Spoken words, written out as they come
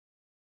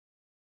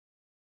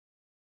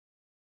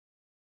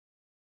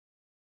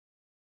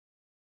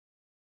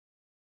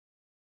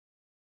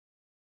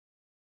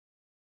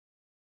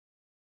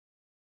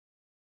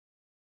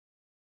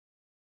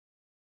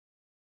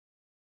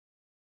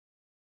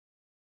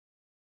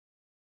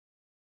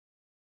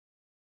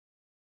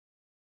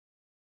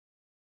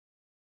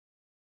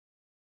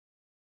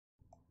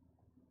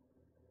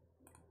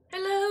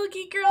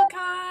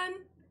GeekGirlCon!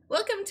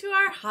 Welcome to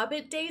our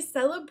Hobbit Day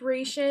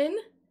celebration.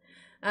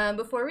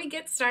 Before we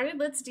get started,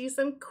 let's do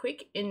some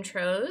quick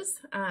intros.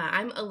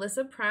 I'm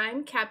Alyssa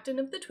Prime, captain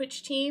of the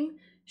Twitch team,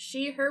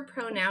 she, her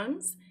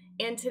pronouns,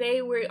 and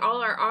today we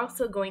all are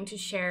also going to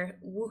share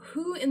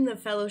who in the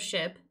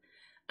fellowship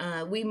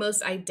we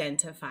most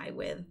identify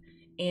with.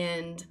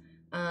 And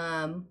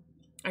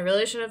I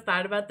really should have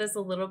thought about this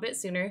a little bit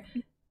sooner.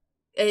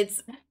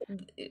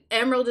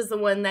 Emerald is the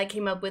one that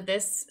came up with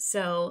this,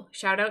 so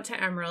shout out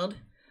to Emerald.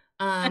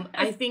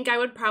 I think I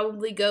would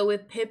probably go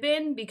with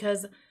Pippin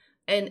because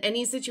in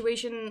any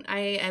situation I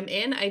am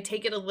in, I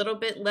take it a little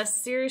bit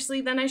less seriously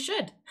than I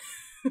should.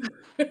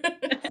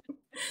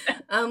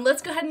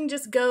 Let's go ahead and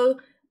just go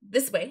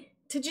this way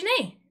to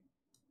Janae.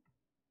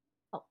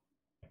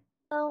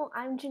 Hello,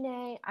 I'm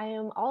Janae. I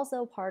am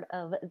also part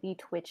of the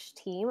Twitch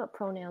team,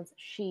 pronouns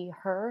she,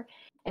 her,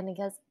 and I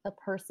guess the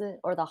person,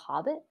 or the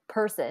Hobbit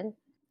person,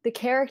 the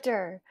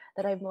character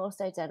that I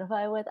most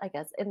identify with, I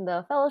guess, in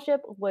the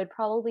fellowship would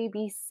probably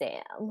be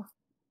Sam.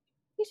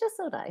 He's just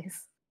so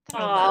nice.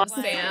 I love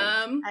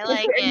Sam. I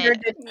like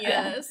it.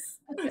 Yes.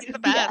 He's the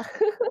best.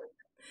 Yeah.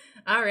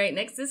 All right,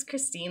 next is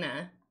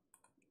Christina.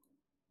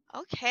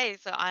 Okay,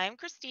 so I'm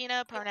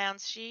Christina,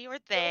 pronouns she or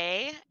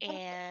they,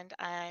 and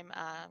I'm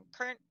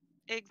current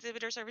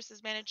exhibitor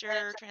services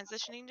manager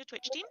transitioning to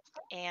Twitch team,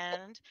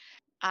 and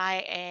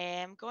I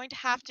am going to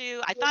have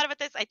to, I thought about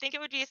this, I think it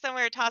would be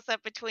somewhere a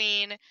toss-up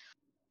between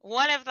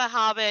one of the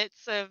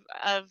hobbits of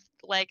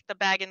like the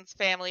Baggins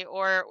family,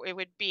 or it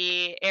would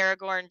be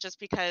Aragorn, just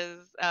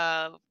because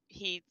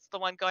he's the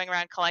one going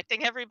around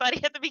collecting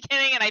everybody at the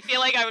beginning, and I feel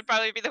like I would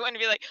probably be the one to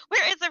be like,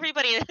 where is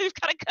everybody? We've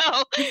got to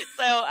go.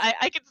 So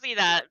I can see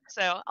that,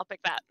 so I'll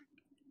pick that.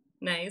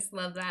 Nice,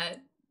 love that.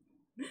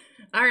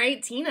 All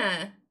right,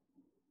 Tina.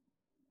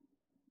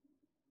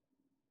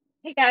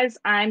 Hey guys,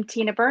 I'm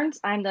Tina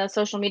Burns. I'm the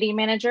social media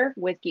manager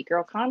with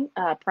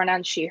GeekGirlCon,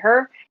 pronouns she,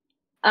 her.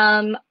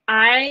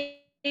 I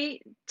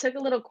took a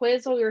little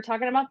quiz while we were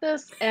talking about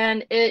this,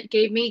 and it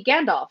gave me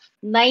Gandalf.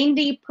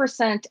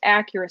 90%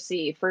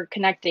 accuracy for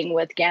connecting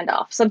with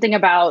Gandalf. Something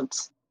about,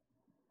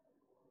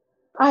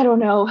 I don't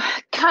know,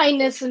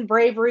 kindness and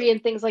bravery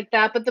and things like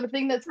that. But the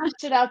thing that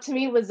stood out to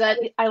me was that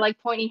I like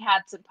pointy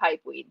hats and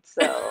pipeweed.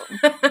 So,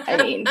 I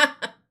mean,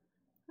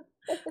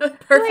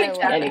 perfect.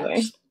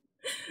 Anyway.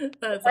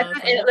 That's awesome.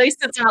 At least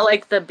it's not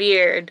like the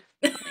beard.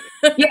 Yeah,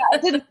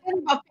 it didn't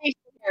about facial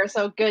hair,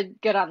 so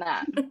good on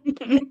that.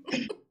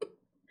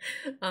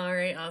 All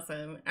right,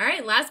 awesome. All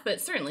right, last but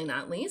certainly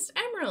not least,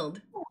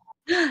 Emerald.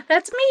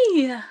 That's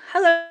me.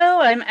 Hello,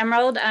 I'm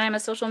Emerald. I'm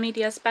a social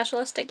media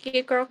specialist at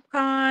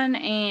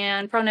GeekGirlCon,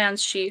 and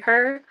pronouns she,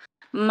 her.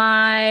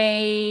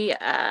 My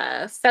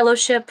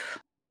fellowship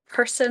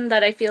person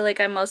that I feel like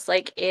I'm most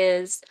like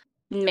is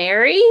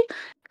Mary,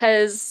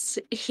 because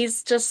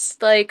he's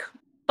just like,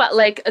 but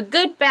like a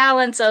good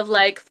balance of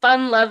like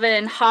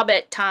fun-loving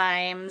Hobbit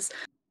times,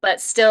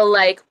 but still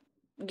like,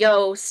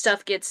 yo,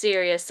 stuff gets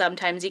serious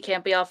sometimes. You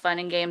can't be all fun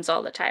and games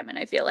all the time. And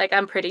I feel like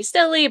I'm pretty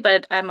silly,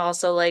 but I'm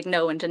also like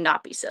knowing to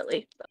not be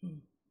silly. So.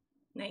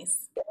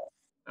 Nice.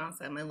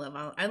 Awesome. I love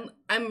all.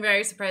 I'm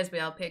very surprised we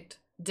all picked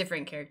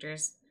different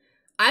characters.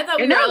 I thought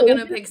we were all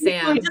gonna pick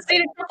Sam. We just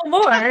need a couple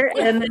more,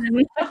 and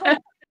then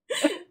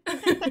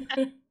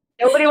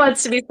nobody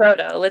wants to be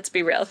Frodo. Let's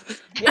be real.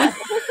 Yeah.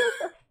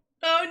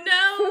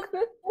 Oh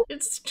no,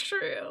 it's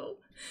true.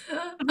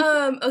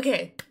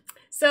 Okay.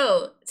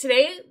 So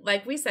today,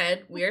 like we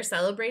said, we are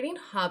celebrating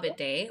Hobbit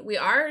Day. We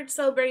are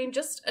celebrating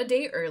just a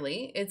day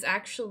early. It's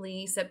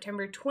actually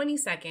September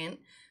 22nd,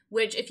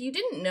 which, if you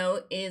didn't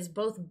know, is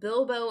both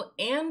Bilbo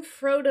and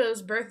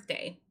Frodo's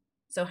birthday.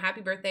 So happy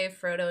birthday,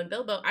 Frodo and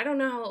Bilbo. I don't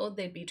know how old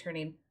they'd be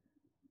turning.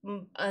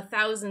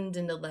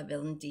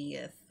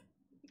 1011th,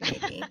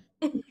 maybe.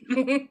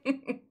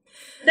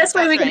 That's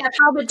why we can have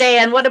Hobbit Day.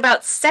 And what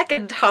about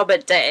Second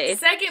Hobbit Day?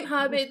 Second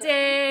Hobbit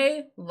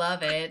Day.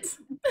 Love it.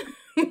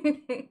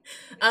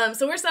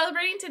 So we're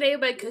celebrating today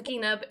by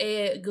cooking up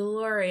a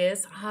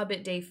glorious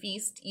Hobbit Day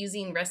feast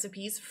using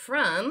recipes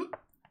from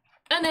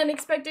An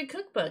Unexpected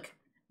Cookbook,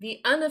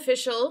 the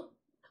unofficial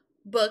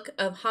book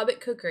of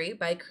Hobbit cookery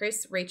by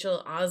Chris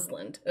Rachel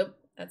Osland. Oh,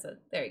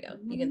 there you go.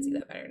 You can see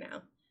that better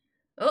now.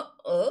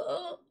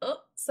 Oh,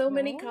 so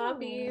many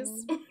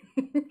copies.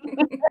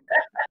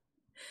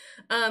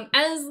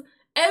 As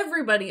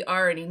everybody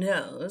already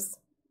knows,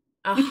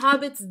 a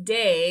Hobbit's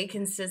day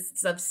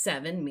consists of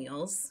 7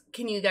 meals.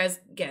 Can you guys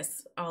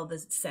guess all the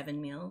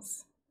 7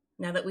 meals?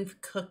 Now that we've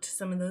cooked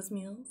some of those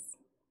meals.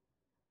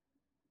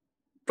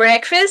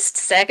 Breakfast,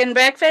 second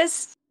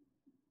breakfast,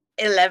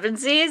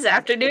 11sies,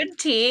 afternoon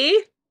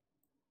tea,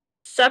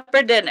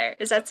 supper, dinner.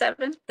 Is that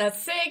 7?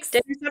 That's 6.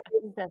 Dinner,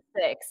 supper, That's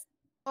 6.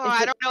 Oh,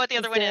 I don't know what the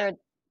other one is.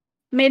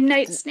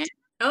 midnight snack.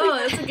 Oh,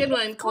 that's a good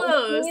one.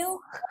 Close. Meal?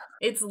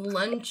 It's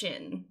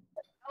luncheon.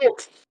 Oh,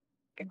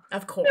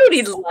 Of course. who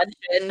needs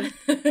luncheon?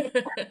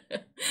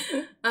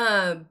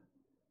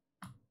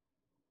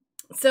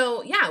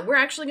 So yeah, we're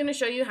actually going to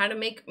show you how to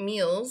make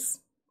meals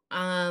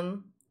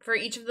for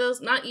each of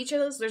those. Not each of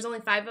those. There's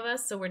only 5 of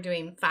us, so we're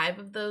doing 5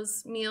 of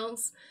those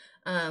meals.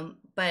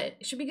 But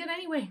it should be good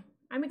anyway.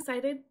 I'm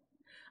excited.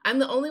 I'm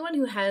the only one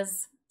who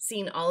has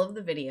seen all of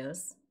the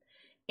videos,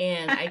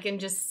 and I can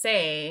just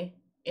say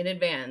in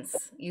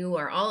advance, you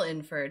are all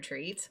in for a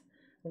treat.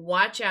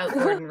 Watch out,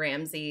 Gordon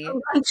Ramsay.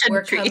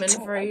 We're coming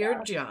for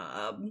your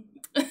job.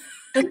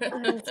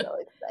 I'm so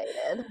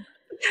excited.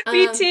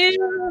 Me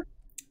too.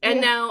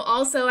 And now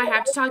also I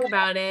have to talk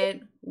about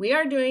it. We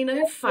are doing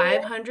a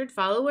 500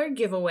 follower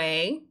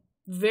giveaway.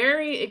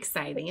 Very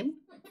exciting.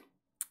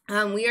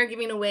 We are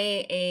giving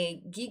away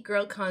a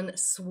GeekGirlCon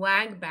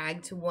swag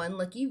bag to one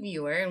lucky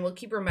viewer, and we'll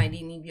keep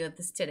reminding you of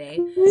this today.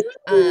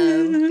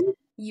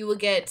 You will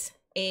get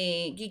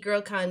a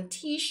GeekGirlCon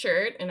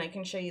t-shirt, and I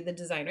can show you the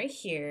design right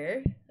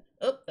here.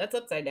 Oh, that's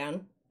upside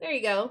down. There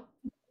you go.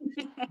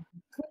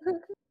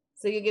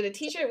 So you get a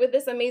t-shirt with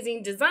this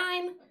amazing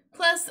design,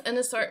 plus an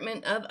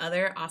assortment of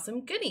other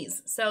awesome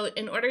goodies. So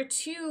in order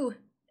to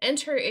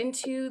enter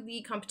into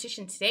the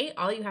competition today,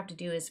 all you have to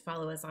do is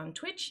follow us on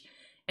Twitch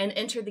and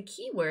enter the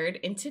keyword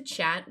into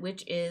chat,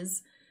 which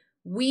is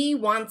 "we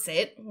wants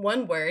it,"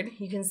 one word.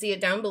 You can see it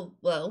down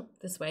below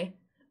this way.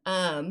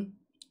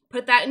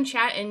 Put that in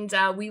chat, and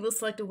we will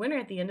select a winner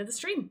at the end of the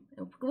stream.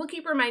 We'll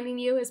keep reminding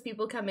you as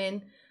people come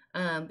in.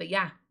 But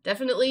yeah,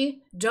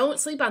 definitely don't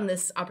sleep on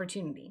this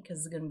opportunity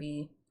because it's going to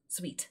be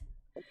sweet.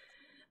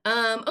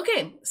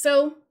 Okay,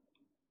 so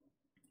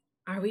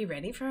are we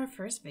ready for our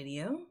first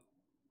video?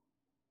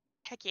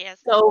 Heck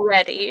yes. So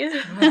ready.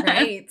 All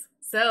right.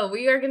 So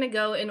we are going to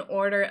go in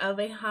order of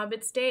a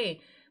Hobbit's Day,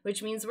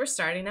 which means we're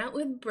starting out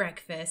with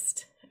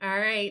breakfast. All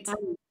right.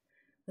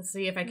 Let's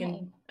see if I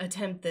can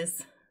attempt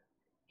this.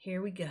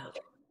 Here we go.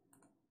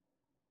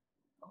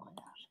 Oh my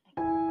gosh.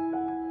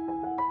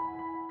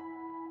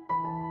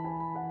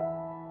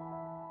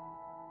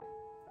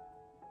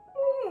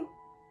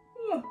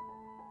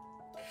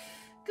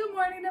 Good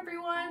morning,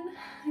 everyone,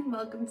 and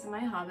welcome to my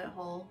Hobbit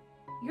hole.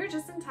 You're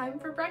just in time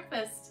for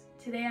breakfast.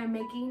 Today I'm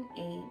making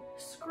a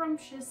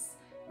scrumptious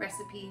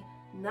recipe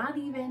not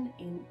even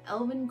an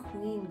elven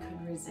queen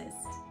could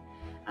resist.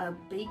 A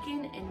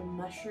bacon and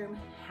mushroom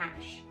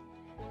hash.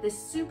 This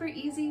super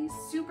easy,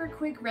 super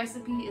quick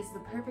recipe is the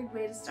perfect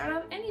way to start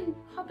out any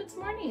Hobbit's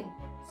morning.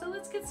 So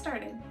let's get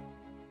started.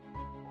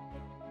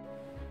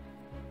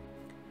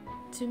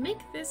 To make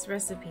this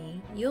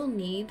recipe, you'll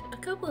need a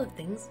couple of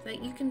things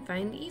that you can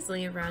find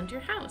easily around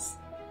your house.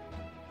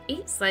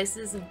 8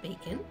 slices of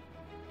bacon,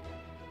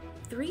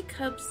 3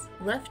 cups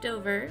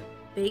leftover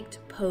baked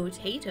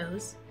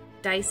potatoes,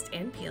 diced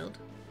and peeled,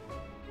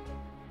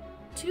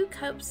 2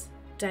 cups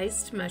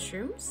diced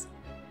mushrooms,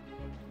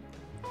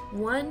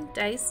 1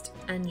 diced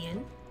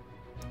onion,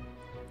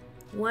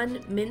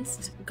 1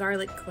 minced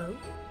garlic clove,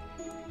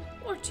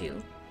 or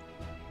 2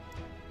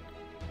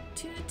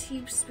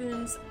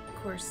 teaspoons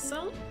coarse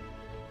salt,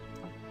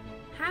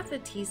 half a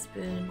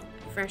teaspoon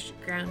fresh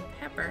ground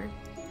pepper,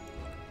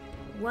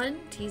 1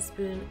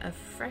 teaspoon of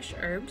fresh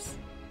herbs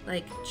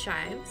like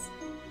chives,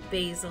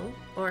 basil,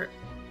 or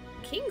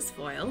king's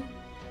foil.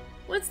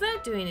 What's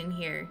that doing in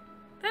here?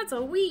 That's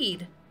a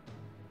weed!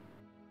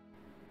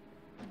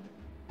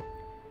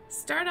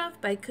 Start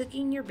off by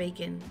cooking your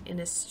bacon in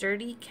a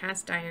sturdy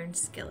cast iron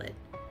skillet.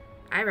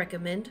 I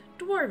recommend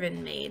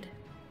Dwarven made.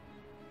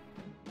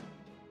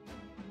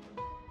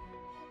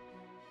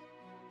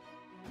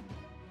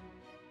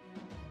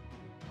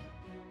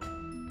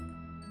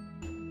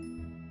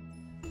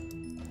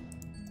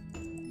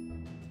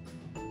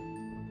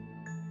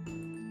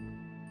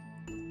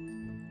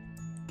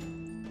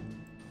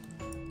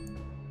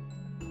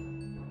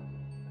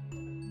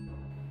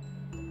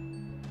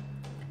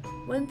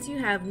 Once you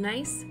have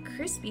nice,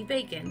 crispy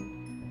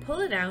bacon, pull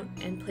it out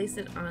and place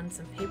it on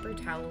some paper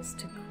towels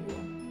to cool.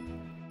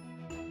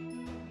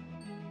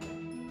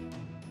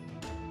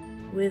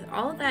 With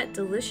all that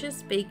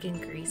delicious bacon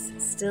grease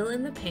still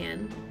in the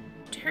pan,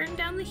 turn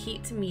down the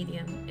heat to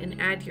medium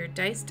and add your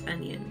diced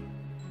onion.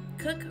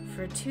 Cook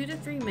for 2 to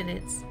 3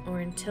 minutes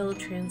or until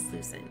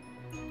translucent.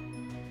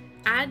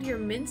 Add your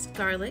minced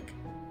garlic,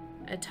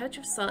 a touch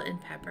of salt and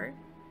pepper,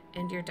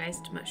 and your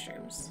diced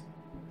mushrooms.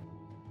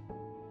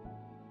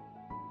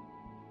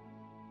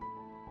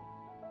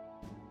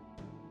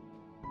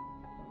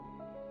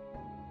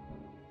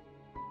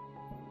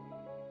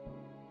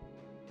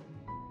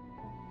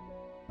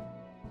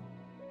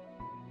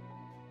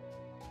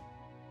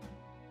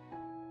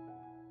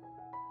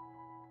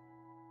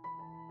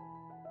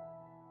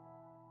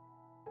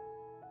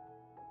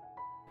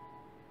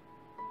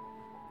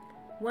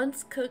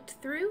 Once cooked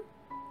through,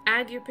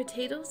 add your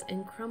potatoes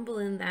and crumble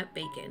in that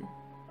bacon.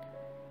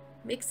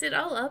 Mix it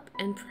all up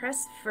and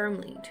press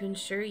firmly to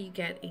ensure you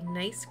get a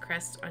nice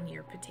crust on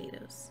your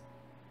potatoes.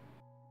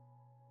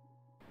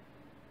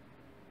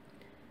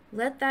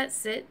 Let that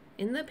sit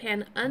in the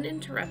pan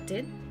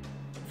uninterrupted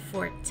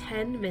for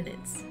 10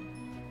 minutes.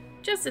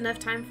 Just enough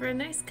time for a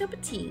nice cup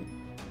of tea.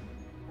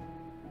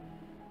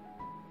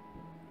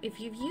 If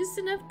you've used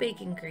enough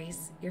bacon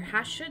grease, your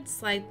hash should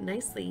slide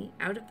nicely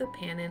out of the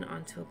pan and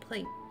onto a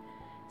plate.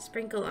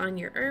 Sprinkle on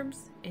your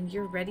herbs and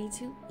you're ready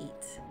to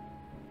eat.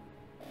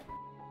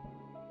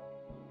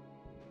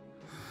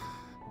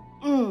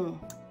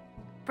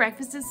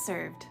 Breakfast is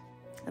served.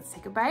 Let's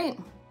take a bite.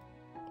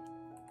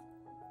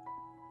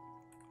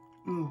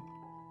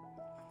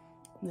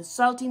 The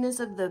saltiness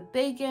of the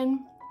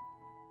bacon,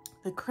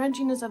 the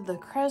crunchiness of the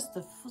crust,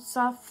 the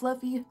soft,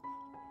 fluffy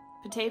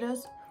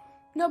potatoes.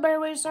 No better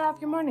way to start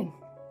off your morning.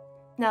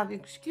 Now, if you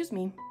excuse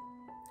me,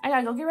 I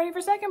gotta go get ready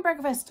for second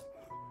breakfast.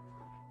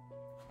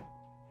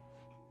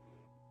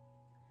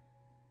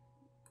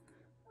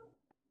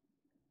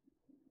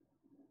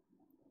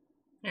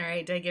 All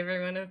right, did I give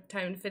everyone enough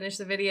time to finish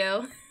the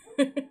video?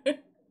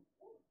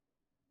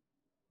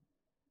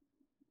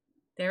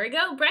 There we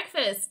go,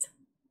 breakfast.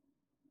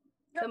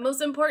 The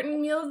most important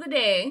meal of the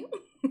day.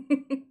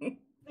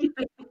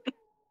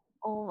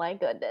 Oh my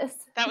goodness.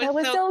 That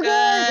was so so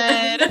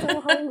good. I'm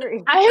so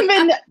hungry. I am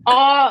in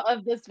awe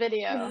of this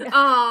video.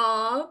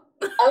 Aww.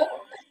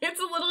 It's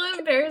a little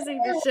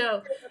embarrassing to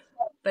show,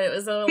 but it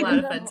was a lot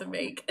of fun to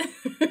make.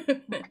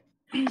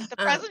 The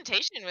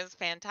presentation was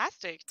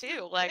fantastic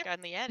too. Like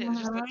on the end, it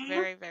just looked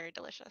very, very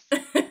delicious.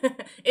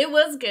 It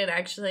was good,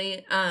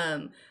 actually.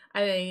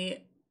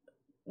 I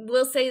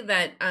will say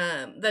that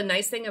the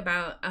nice thing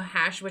about a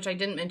hash, which I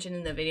didn't mention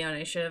in the video and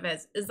I should have,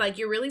 is like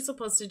you're really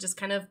supposed to just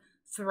kind of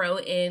throw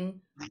in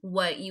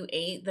what you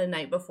ate the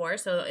night before.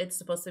 So it's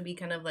supposed to be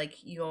kind of like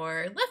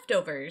your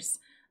leftovers.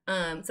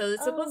 So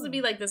it's supposed to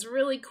be like this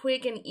really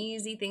quick and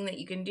easy thing that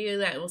you can do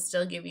that will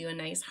still give you a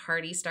nice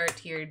hearty start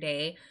to your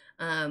day.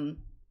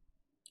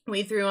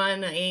 We threw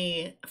on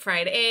a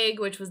fried egg,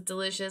 which was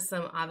delicious,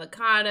 some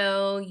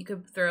avocado. You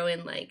could throw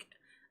in like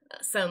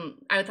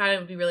I thought it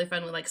would be really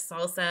fun with like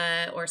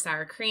salsa or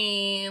sour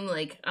cream.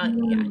 Like, yeah,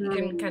 you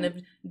can kind of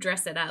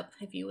dress it up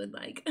if you would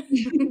like.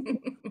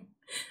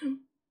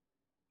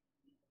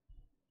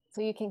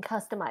 So you can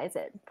customize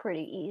it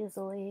pretty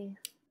easily.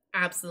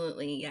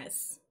 Absolutely,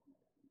 yes.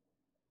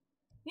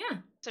 Yeah.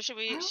 So should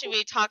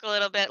we talk a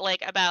little bit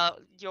like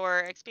about your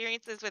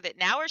experiences with it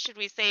now, or should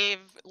we save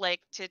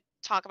like to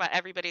talk about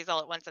everybody's all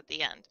at once at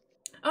the end?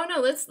 Oh no,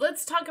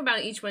 let's talk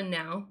about each one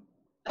now.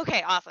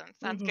 Okay, awesome.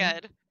 Sounds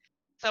good.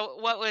 So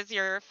what was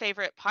your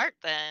favorite part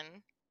then?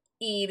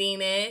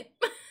 Eating it.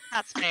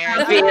 That's fair.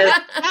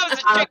 That was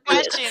a trick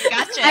question.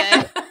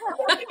 Gotcha.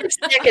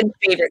 Second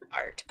favorite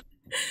part.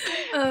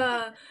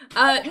 No,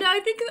 I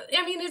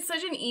mean, it's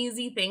such an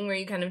easy thing where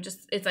you kind of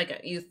just, it's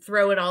like you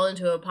throw it all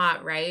into a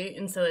pot, right?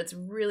 And so it's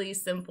really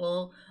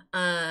simple.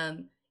 My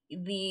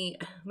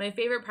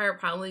favorite part would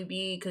probably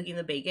be cooking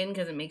the bacon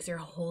because it makes your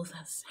whole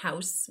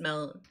house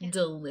smell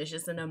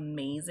delicious and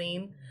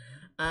amazing.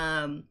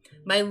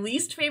 My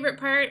least favorite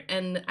part,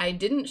 and I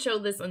didn't show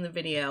this on the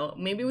video,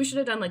 maybe we should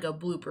have done like a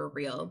blooper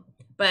reel,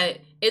 but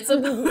it's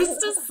supposed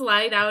to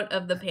slide out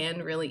of the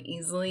pan really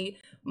easily.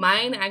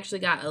 Mine actually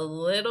got a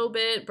little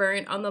bit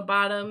burnt on the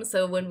bottom,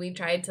 so when we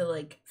tried to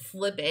like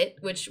flip it,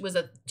 which was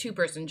a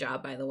 2-person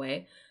job, by the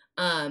way,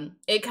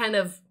 it kind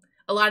of,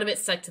 a lot of it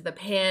stuck to the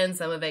pan,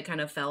 some of it kind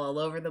of fell all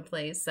over the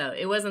place, so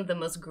it wasn't the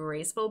most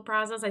graceful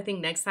process. I think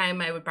next time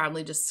I would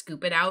probably just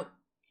scoop it out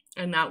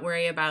and not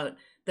worry about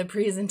the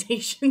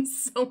presentation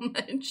so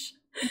much.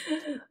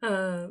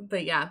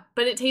 But yeah,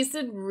 but it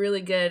tasted really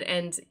good,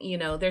 and you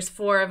know, there's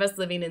 4 of us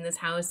living in this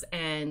house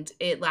and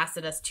it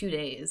lasted us 2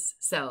 days,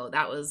 so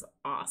that was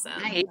awesome.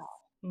 Nice.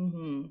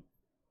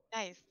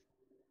 Nice.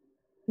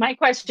 My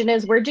question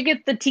is, where'd you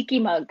get the tiki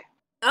mug?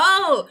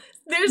 Oh,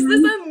 there's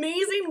this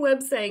amazing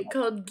website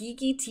called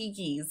Geeky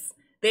Tikis.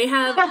 They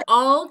have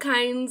all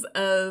kinds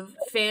of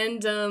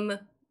fandom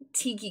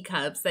tiki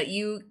cups that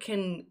you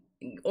can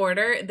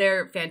order.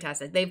 They're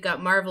fantastic. They've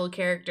got Marvel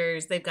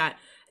characters. I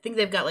think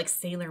they've got like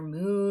Sailor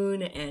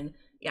Moon, and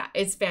yeah,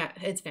 it's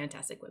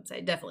fantastic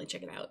website. Definitely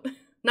check it out.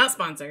 Not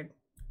sponsored.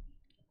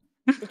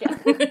 Yeah.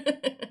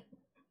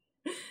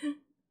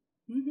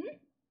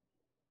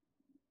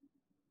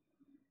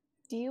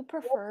 Do you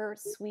prefer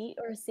sweet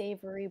or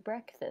savory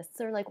breakfasts,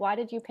 or like why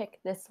did you pick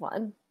this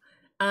one?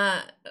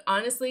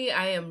 Honestly,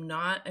 I am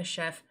not a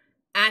chef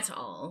at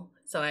all,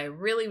 so I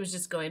really was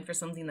just going for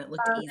something that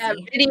looked easy. That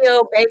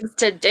video begs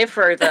to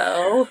differ,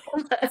 though.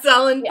 It's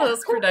all in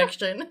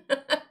post-production.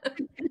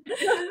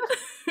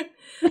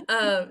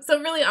 So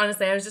really,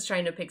 honestly, I was just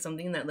trying to pick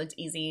something that looked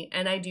easy,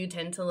 and I do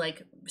tend to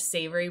like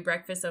savory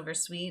breakfast over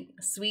sweet.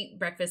 Sweet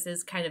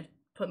breakfasts kind of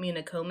put me in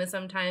a coma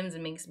sometimes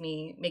and make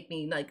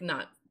me like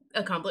not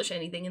accomplish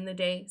anything in the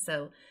day.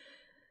 So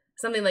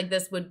something like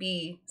this would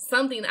be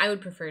something I would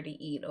prefer to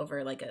eat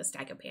over like a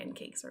stack of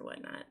pancakes or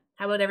whatnot.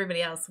 How about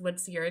everybody else?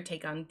 What's your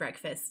take on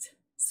breakfast?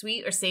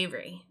 Sweet or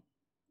savory?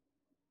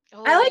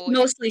 I like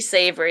mostly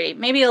savory,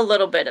 maybe a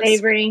little bit of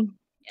Savory.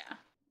 Yeah.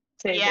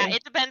 Savory. Yeah,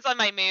 it depends on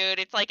my mood.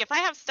 It's like if I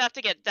have stuff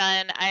to get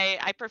done,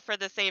 I prefer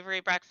the savory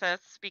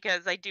breakfasts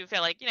because I do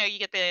feel like, you know, you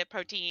get the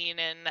protein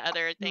and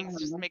other things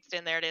just mixed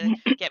in there to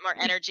get more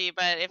energy.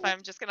 But if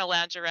I'm just going to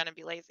lounge around and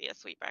be lazy, a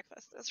sweet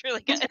breakfast is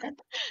really good.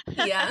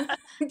 Yeah,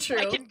 true.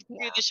 I can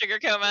do the sugar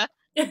coma.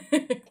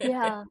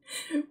 Yeah.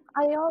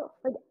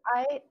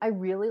 I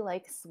really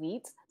like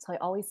sweets, so I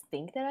always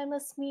think that I'm a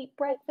sweet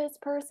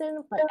breakfast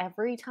person, but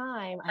every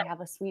time I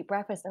have a sweet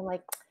breakfast, I'm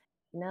like,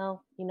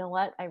 no, you know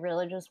what? I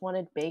really just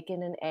wanted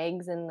bacon and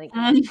eggs and like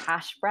Mm.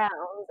 hash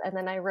browns, and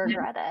then I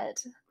regret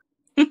it.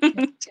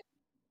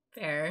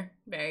 Fair,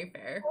 very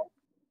fair.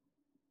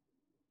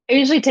 I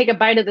usually take a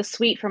bite of the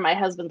sweet from my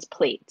husband's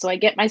plate. So I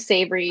get my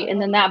savory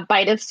and then that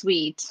bite of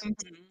sweet,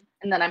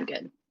 and then I'm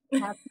good.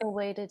 That's the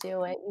way to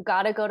do it. You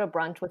got to go to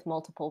brunch with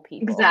multiple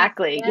people.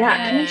 Exactly. Yeah.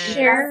 Can we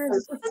share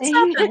It's the not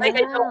same? that, like,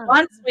 I don't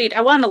want sweet.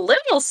 I want a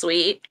little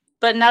sweet,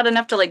 but not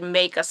enough to like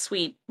make a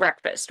sweet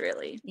breakfast,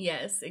 really.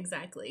 Yes,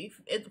 exactly.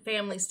 It's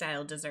family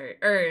style dessert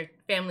or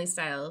family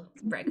style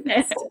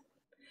breakfast.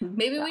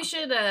 Maybe we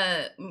should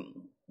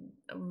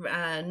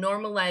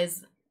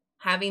normalize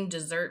having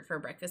dessert for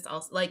breakfast,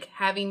 also like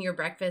having your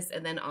breakfast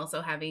and then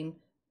also having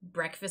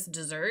breakfast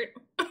dessert.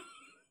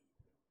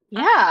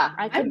 Yeah,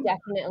 I could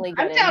definitely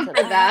get I'm down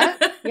into for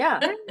that.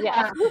 Yeah.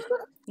 Yeah.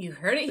 You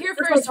heard it here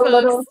Just first, like a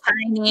little folks.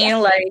 tiny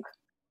like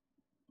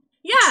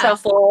Yeah,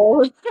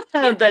 truffle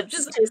Yeah, that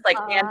just- just tastes like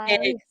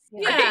pancakes.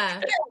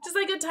 yeah, just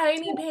like a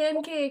tiny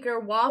pancake or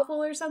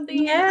waffle or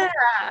something. Yeah.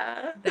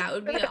 That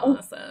would be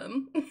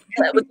awesome.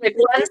 With like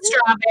one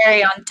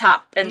strawberry on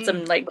top and Mm.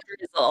 some like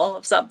drizzle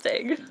of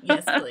something.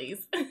 Yes,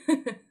 please.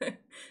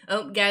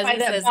 Oh, Buy Gasly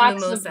that says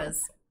box of-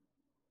 mimosas.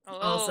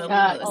 Also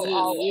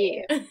Oh,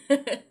 mimosas.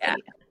 Yeah.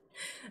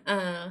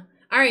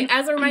 All right,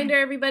 as a reminder,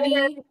 everybody,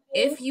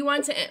 if you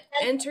want to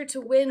enter to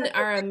win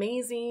our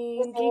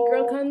amazing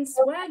GeekGirlCon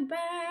swag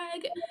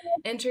bag,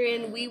 enter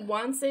in "We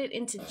Wants It"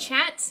 into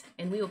chat,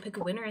 and we will pick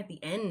a winner at the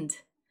end.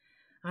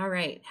 All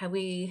right, are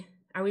we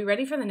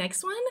ready for the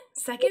next one?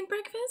 Second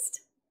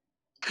breakfast?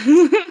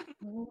 definitely.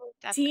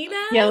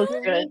 Tina? Yeah,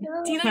 that's good.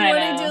 Tina, you I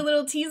want to know. do a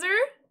little teaser?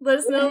 Let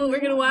us know what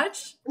we're going to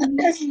watch.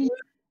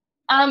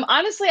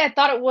 Honestly, I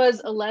thought it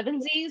was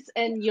 11sies,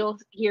 and you'll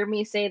hear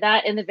me say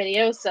that in the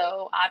video.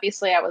 So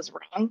obviously, I was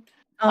wrong.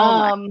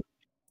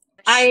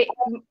 I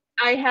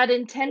had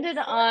intended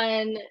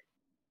on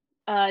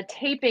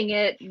taping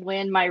it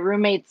when my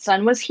roommate's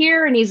son was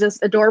here, and he's this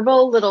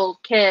adorable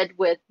little kid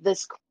with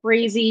this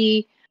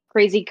crazy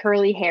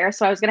curly hair.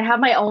 So I was gonna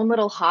have my own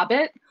little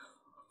hobbit.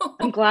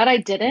 I'm glad I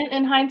didn't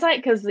in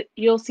hindsight, because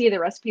you'll see the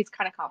recipe's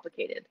kind of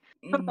complicated.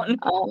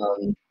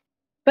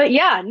 But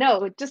yeah,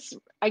 no, just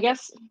I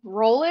guess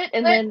roll it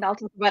and then I'll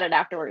talk about it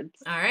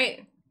afterwards. All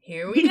right,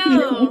 here we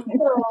go.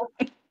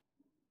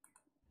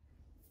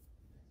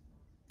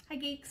 Hi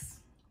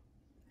geeks,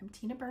 I'm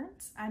Tina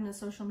Burns. I'm the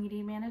social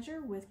media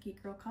manager with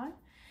GeekGirlCon,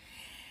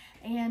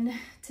 and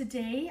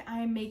today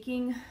I'm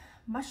making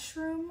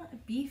mushroom,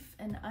 beef,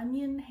 and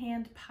onion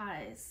hand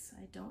pies.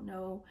 I don't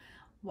know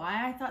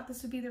why I thought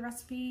this would be the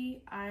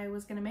recipe I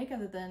was gonna make,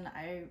 other than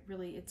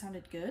it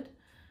sounded good.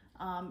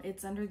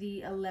 It's under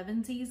the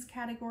 11sies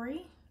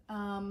category.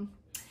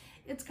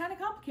 It's kind of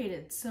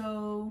complicated,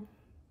 so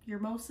you're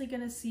mostly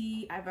gonna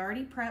see I've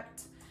already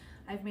prepped.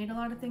 I've made a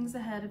lot of things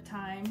ahead of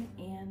time,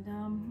 and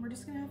we're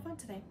just gonna have fun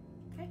today.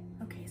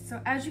 Okay,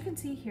 so as you can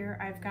see here,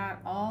 I've got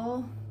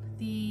all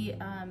the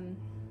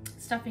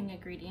stuffing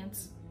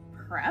ingredients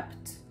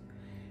prepped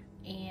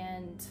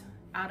and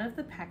out of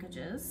the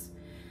packages.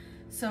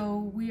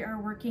 So we are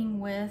working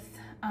with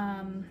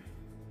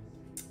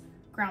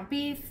ground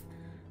beef,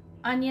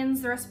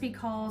 onions. The recipe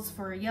calls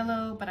for a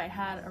yellow, but I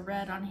had a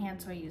red on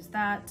hand, so I used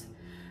that.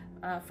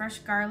 Fresh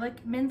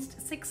garlic,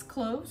 minced 6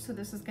 cloves, so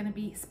this is gonna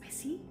be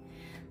spicy.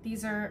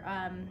 These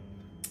are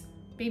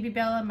baby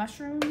bella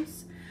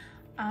mushrooms.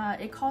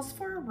 It calls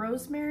for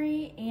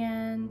rosemary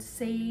and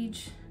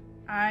sage.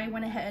 I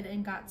went ahead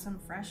and got some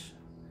fresh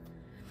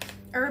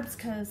herbs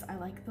because I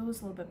like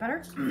those a little bit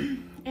better.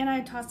 And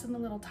I tossed in a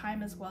little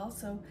thyme as well,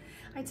 so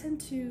I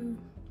tend to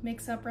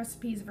mix up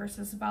recipes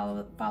versus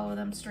follow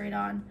them straight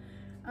on.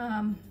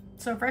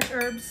 So fresh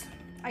herbs.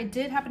 I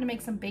did happen to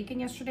make some bacon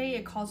yesterday.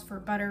 It calls for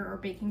butter or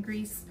bacon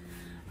grease,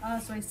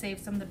 so I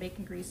saved some of the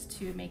bacon grease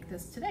to make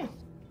this today.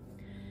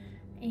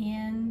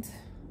 And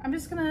I'm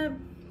just gonna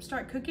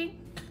start cooking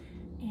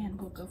and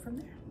we'll go from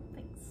there.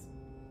 Thanks.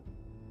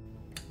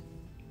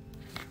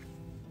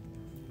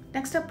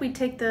 Next up, we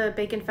take the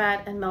bacon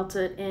fat and melt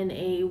it in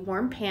a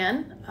warm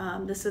pan.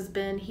 This has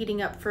been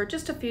heating up for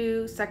just a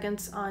few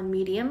seconds on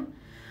medium.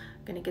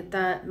 I'm gonna get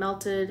that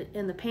melted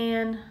in the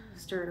pan,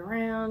 stir it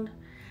around,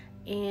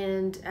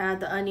 and add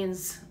the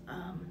onions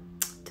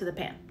to the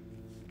pan.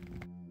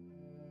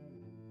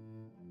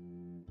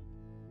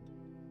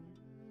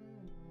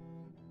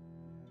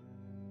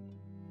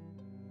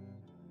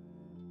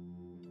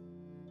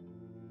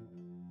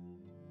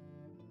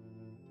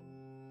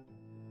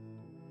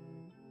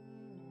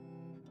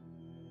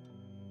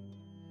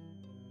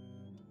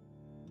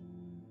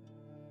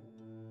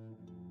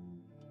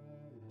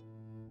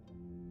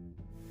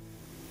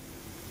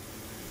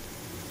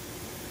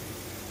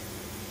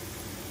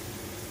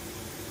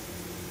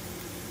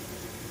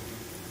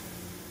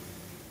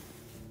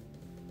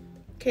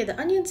 Okay, the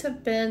onions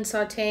have been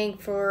sauteing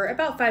for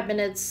about 5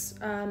 minutes.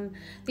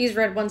 These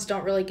red ones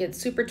don't really get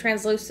super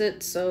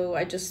translucent, so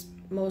I just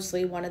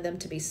mostly wanted them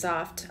to be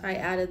soft. I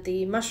added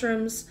the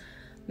mushrooms,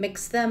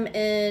 mixed them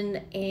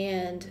in,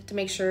 and to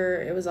make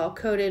sure it was all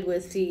coated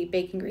with the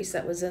bacon grease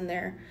that was in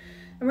there.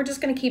 And we're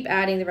just going to keep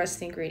adding the rest of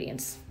the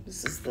ingredients.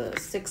 This is the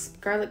 6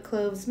 garlic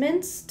cloves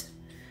minced.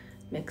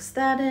 Mix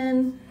that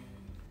in.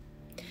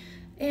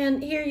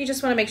 And here you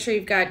just want to make sure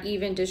you've got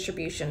even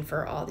distribution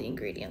for all the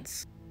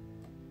ingredients.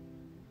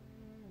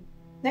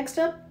 Next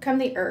up come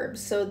the herbs.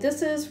 So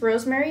this is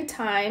rosemary,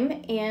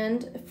 thyme,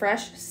 and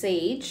fresh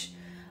sage.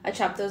 I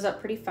chopped those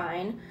up pretty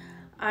fine.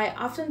 I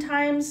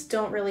oftentimes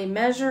don't really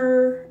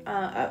measure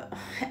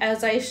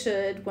as I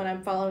should when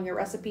I'm following a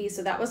recipe.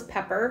 So that was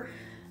pepper.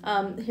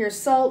 Here's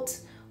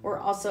salt. We're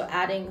also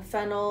adding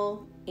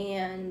fennel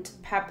and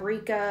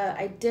paprika.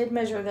 I did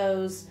measure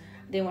those.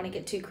 I didn't want to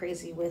get too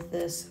crazy with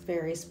this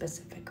very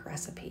specific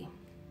recipe.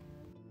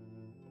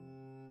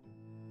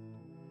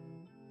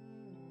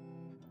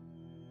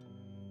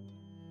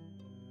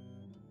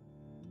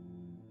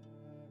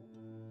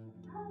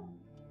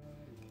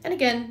 And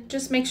again,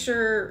 just make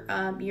sure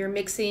you're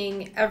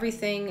mixing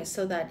everything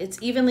so that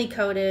it's evenly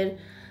coated.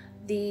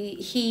 The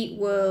heat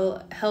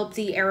will help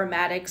the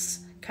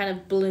aromatics kind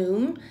of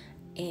bloom,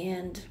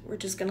 and we're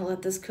just gonna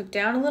let this cook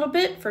down a little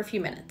bit for a few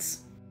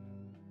minutes.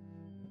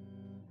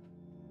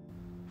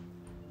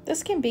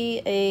 This can be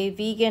a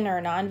vegan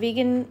or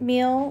non-vegan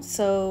meal,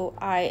 so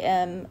I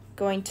am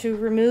going to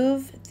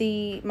remove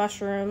the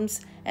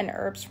mushrooms and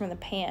herbs from the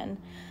pan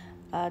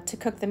to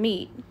cook the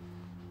meat.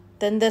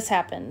 Then this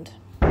happened.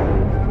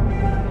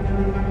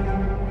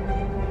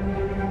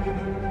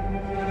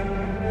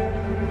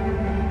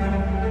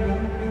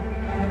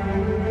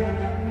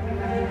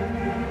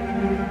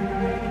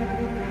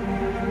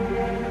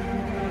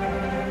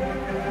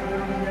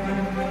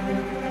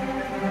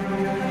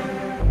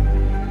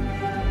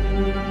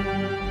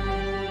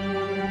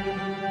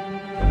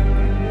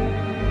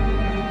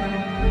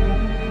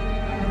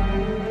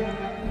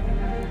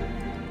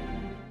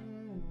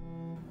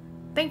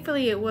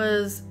 Thankfully, it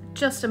was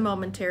just a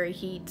momentary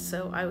heat,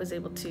 so I was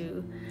able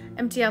to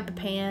empty out the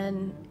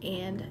pan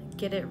and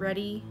get it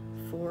ready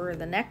for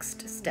the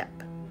next step.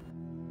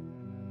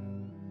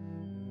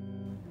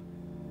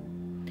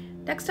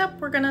 Next up,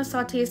 we're gonna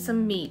saute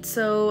some meat.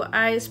 So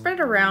I spread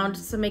it around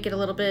to make it a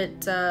little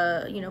bit,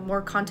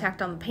 more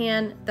contact on the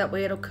pan. That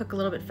way it'll cook a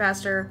little bit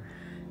faster.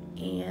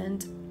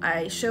 And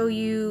I show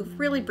you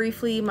really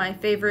briefly my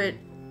favorite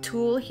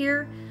tool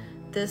here.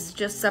 This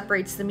just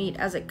separates the meat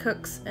as it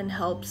cooks and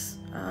helps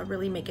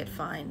really make it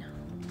fine.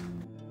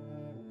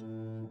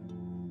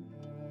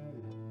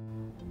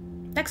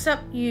 Next up,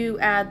 you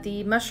add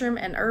the mushroom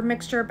and herb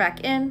mixture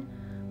back in,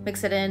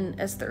 mix it in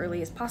as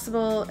thoroughly as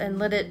possible, and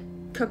let it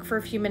cook for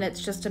a few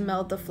minutes just to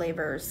meld the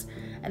flavors.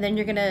 And then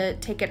you're gonna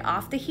take it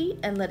off the heat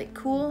and let it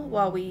cool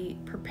while we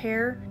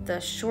prepare the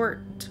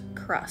short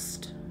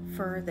crust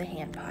for the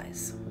hand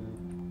pies.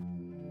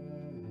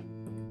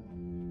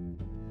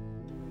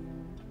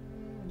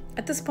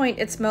 At this point,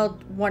 it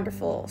smelled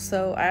wonderful,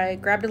 so I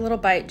grabbed a little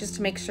bite just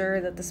to make sure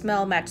that the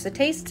smell matched the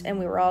taste, and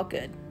we were all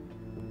good.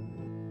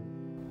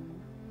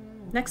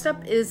 Next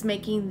up is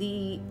making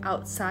the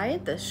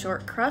outside, the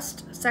short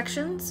crust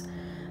sections.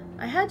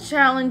 I had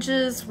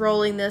challenges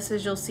rolling this,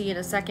 as you'll see in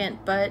a second,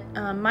 but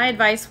my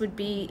advice would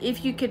be,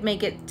 if you could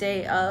make it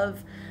day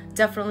of,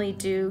 definitely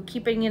do.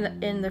 Keeping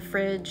it in the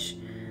fridge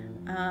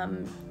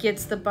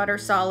gets the butter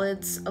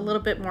solids a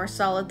little bit more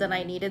solid than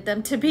I needed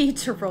them to be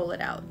to roll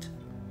it out.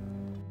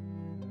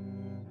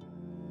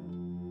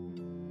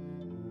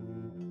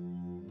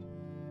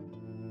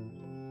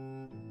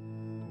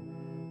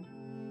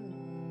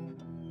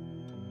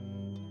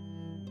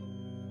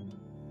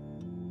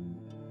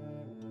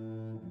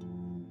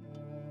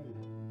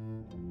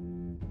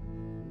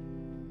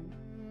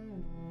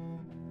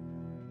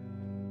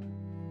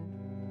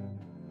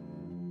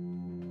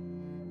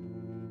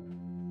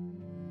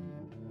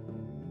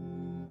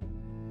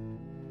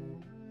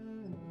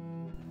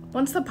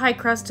 Once the pie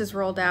crust is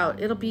rolled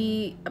out, it'll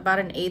be about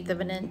 1/8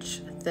 of an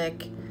inch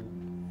thick.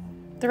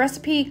 The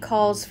recipe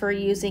calls for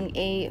using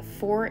a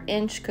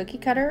 4-inch cookie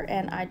cutter,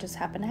 and I just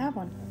happen to have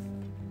one.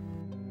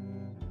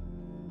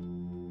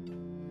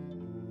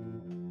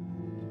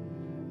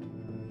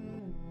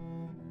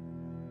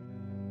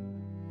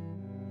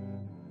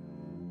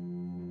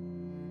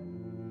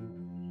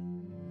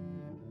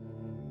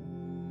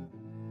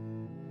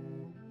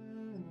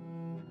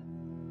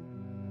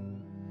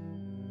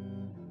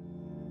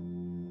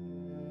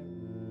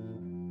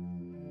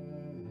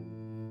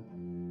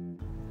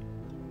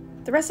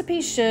 The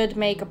recipe should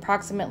make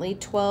approximately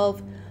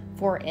 12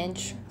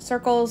 4-inch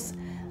circles.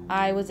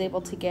 I was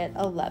able to get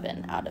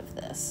 11 out of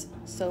this.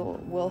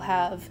 So we'll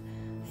have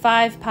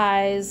 5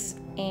 pies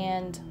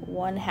and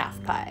 1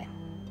 half pie.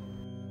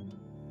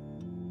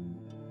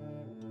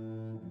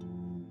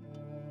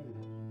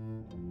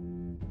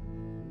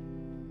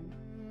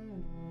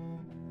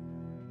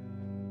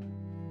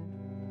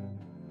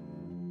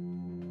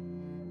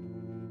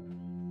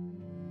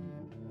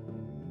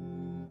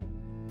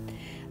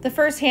 The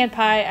first hand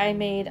pie I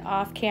made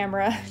off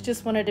camera,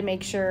 just wanted to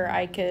make sure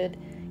I could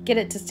get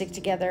it to stick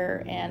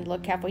together and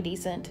look halfway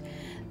decent.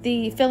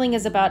 The filling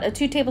is about a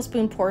 2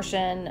 tablespoon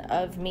portion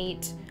of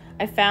meat.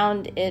 I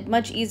found it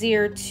much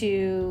easier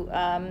to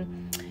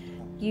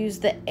use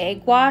the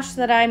egg wash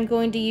that I'm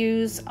going to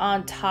use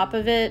on top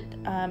of it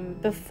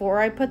before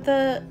I put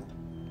the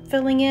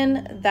filling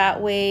in.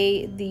 That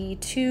way the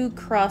two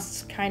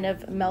crusts kind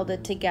of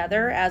melded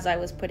together as I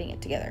was putting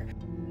it together.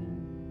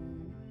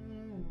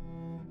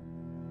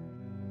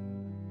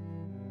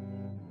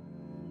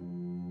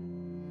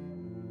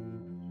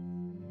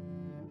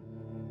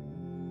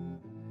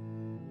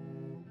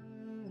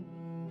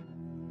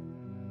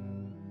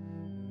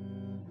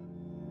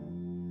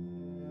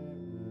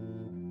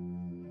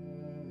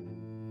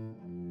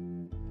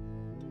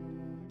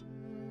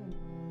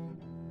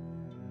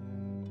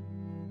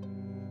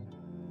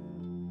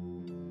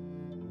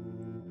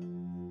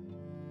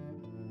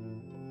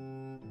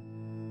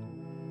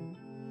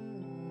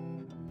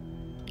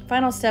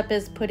 Final step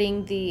is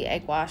putting the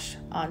egg wash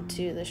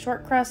onto the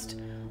short crust.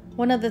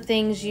 One of the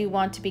things you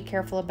want to be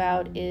careful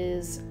about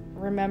is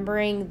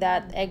remembering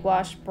that egg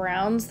wash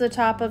browns the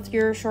top of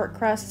your short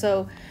crust.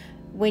 So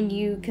when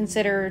you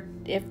consider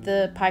if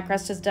the pie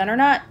crust is done or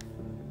not,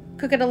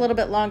 cook it a little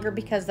bit longer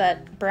because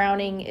that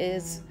browning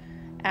is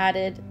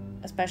added,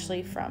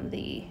 especially from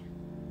the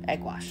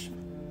egg wash.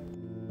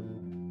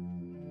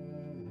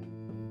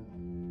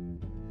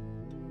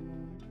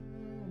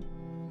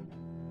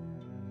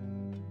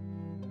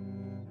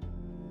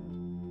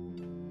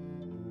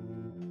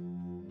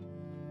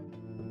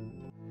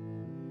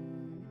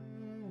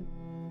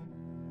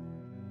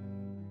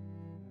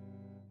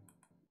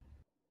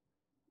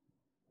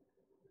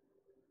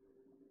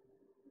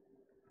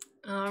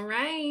 All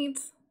right.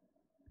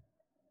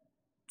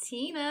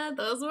 Tina,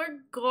 those were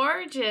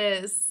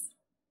gorgeous.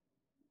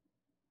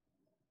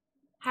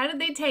 How did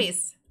they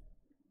taste?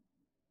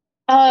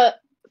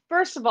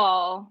 First of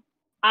all,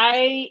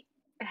 I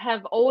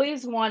have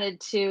always wanted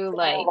to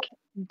like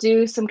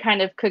do some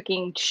kind of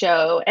cooking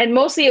show, and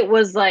mostly it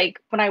was like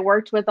when I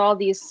worked with all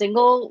these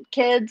single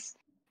kids,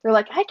 they're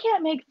like, I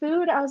can't make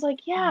food. I was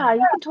like, yeah,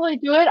 you can totally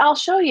do it. I'll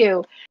show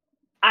you.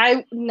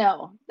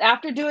 No.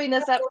 After doing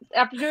this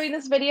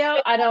video,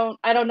 I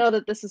don't know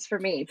that this is for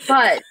me.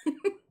 But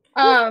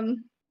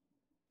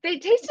they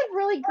tasted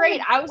really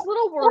great. I was a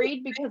little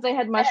worried because they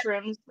had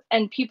mushrooms,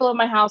 and people in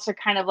my house are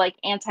kind of like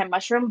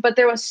anti-mushroom, but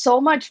there was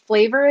so much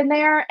flavor in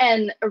there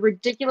and a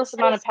ridiculous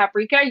amount of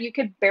paprika. You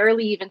could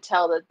barely even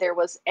tell that there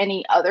was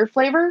any other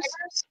flavors.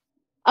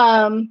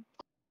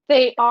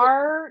 They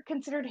are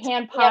considered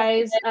hand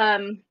pies.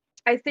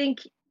 I think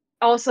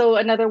also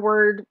another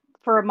word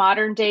for a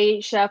modern day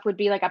chef would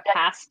be like a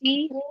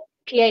pasty,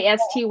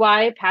 Pasty,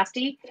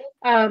 pasty.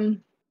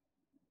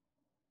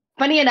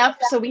 Funny enough,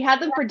 so we had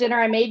them for dinner.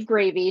 I made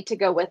gravy to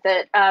go with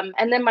it.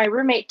 And then my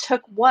roommate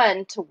took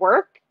one to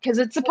work because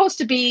it's supposed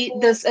to be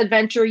this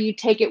adventure. You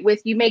take it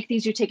with you, make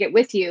these, you take it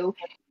with you.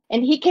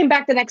 And he came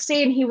back the next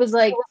day and he was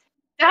like,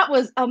 that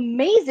was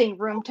amazing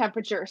room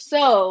temperature.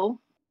 So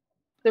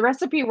the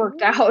recipe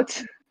worked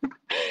out.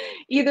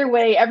 Either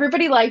way,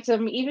 everybody liked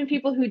them, even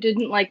people who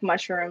didn't like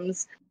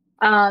mushrooms.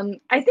 I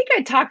think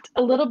I talked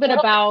a little bit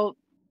about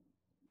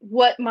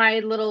what my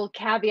little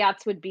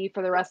caveats would be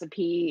for the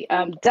recipe.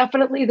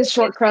 Definitely the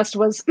short crust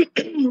was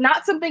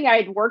not something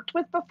I'd worked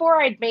with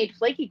before. I'd made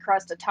flaky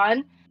crust a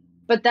ton,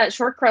 but that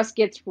short crust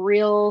gets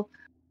real,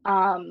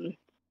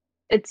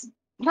 it's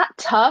not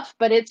tough,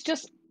 but it's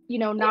just,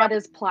 not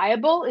as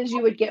pliable as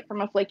you would get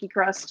from a flaky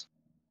crust.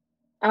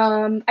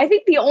 I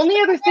think the only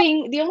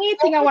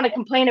thing I want to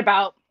complain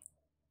about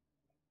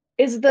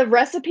is the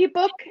recipe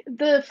book.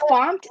 The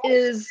font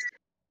is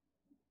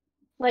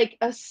like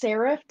a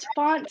serif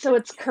font, so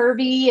it's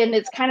curvy and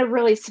it's kind of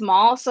really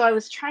small. So I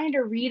was trying to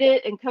read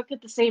it and cook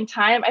at the same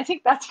time. I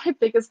think that's my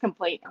biggest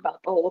complaint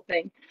about the whole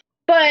thing.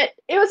 But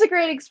it was a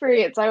great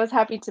experience. I was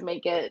happy to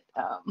make it.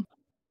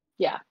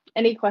 Yeah.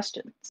 Any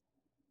questions?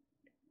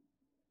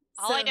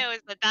 All I know is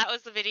that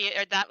was the video,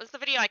 or that was the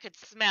video I could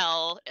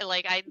smell.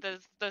 Like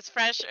those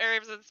fresh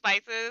herbs and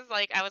spices.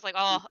 Like I was like,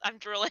 oh, I'm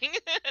drooling.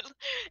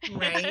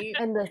 Right.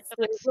 And the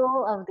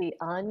sizzle of the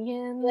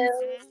onions.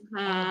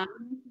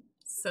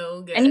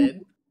 So good. And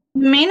you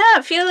may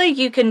not feel like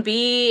you can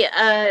be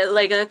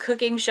like a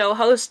cooking show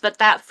host, but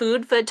that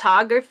food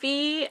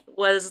photography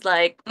was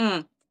like,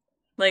 that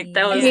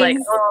was like,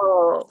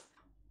 oh,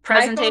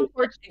 presentation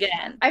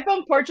again.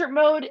 iPhone portrait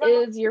mode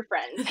is your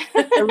friend.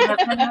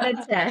 11 out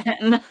of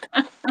 10.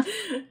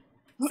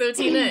 So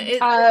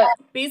Tina,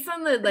 based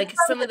on the like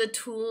some of the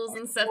tools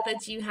and stuff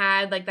that you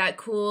had, like that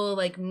cool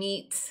like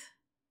meat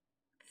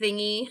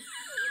thingy,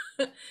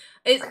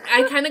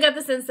 I kind of got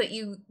the sense that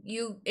you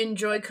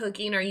enjoy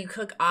cooking or you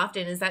cook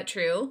often. Is that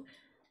true?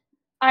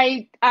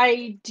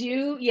 I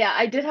do. Yeah,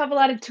 I did have a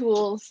lot of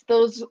tools.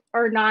 Those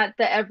are not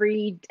the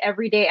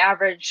everyday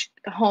average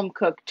home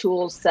cook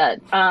tool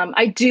set.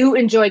 I do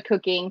enjoy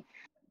cooking.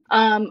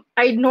 I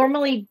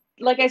normally,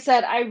 like I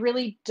said, I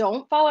really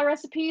don't follow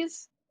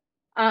recipes.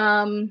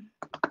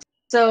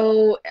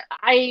 So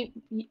I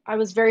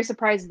was very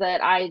surprised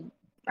that I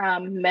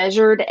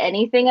measured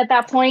anything at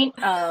that point.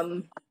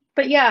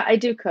 But yeah, I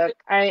do cook.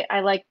 I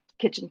like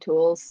kitchen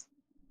tools.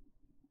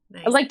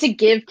 Nice. I like to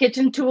give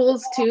kitchen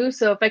tools too.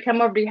 So if I come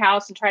over to your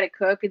house and try to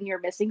cook and you're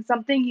missing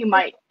something, you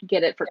might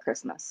get it for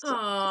Christmas.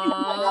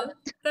 Aww,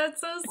 that's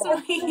so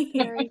That's sweet.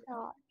 very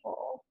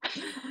thoughtful.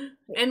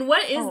 And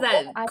what is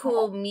that I-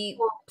 cool meat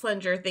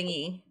plunger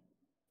thingy?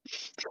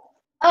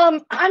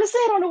 Honestly,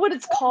 I don't know what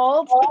it's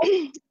called.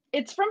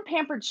 It's from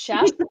Pampered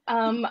Chef.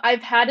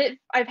 I've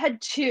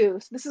had two.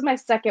 So this is my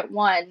second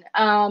one.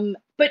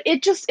 But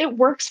it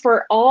works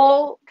for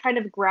all kind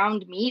of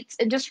ground meats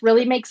and just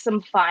really makes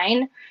them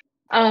fine.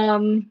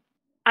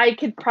 I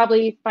could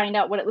probably find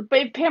out what it would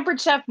be. Pampered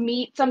Chef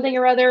meat something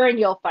or other, and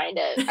you'll find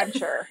it, I'm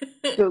sure.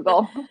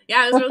 Google.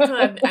 Yeah, I was real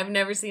cool. I've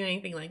never seen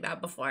anything like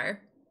that before.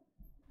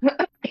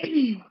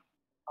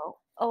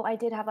 Oh, I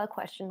did have a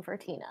question for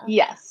Tina.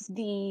 Yes.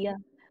 The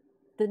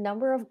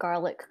number of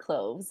garlic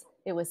cloves,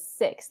 it was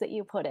 6 that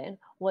you put in.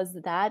 Was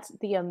that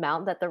the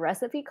amount that the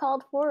recipe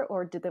called for,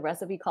 or did the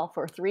recipe call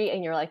for 3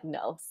 and you're like,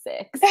 no,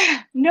 6?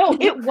 No,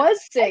 it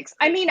was 6.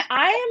 I mean,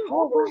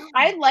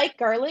 I like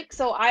garlic,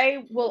 so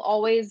I will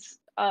always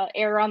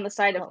err on the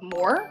side of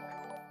more.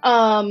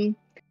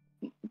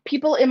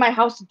 People in my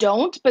house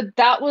don't, but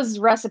that was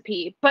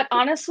recipe. But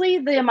honestly,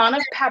 the amount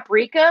of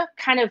paprika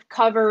kind of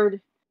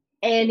covered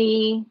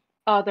any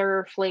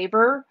other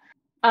flavor.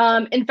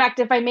 In fact,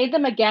 if I made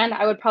them again,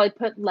 I would probably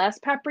put less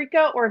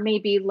paprika or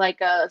maybe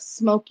like a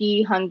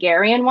smoky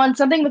Hungarian one,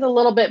 something with a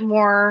little bit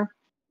more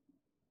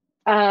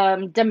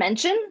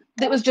dimension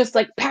that was just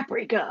like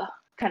paprika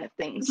kind of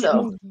thing.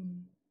 So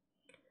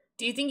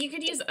do you think you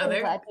could use I'm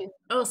other? glad you-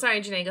 Oh,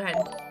 sorry, Janae, go ahead.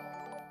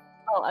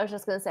 Oh, I was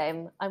just gonna say,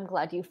 I'm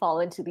glad you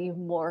fall into the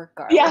more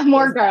garlic. yeah,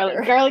 more is garlic.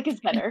 better. Garlic is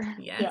better.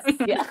 Yes.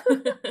 Yeah.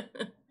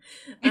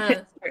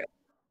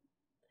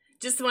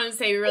 Just wanted to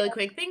say really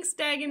quick, thanks,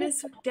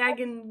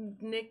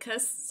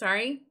 Dagonicus.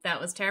 Sorry, that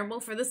was terrible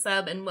for the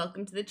sub, and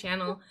welcome to the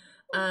channel.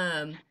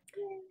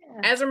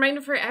 As a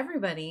reminder for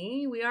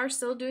everybody, we are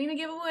still doing a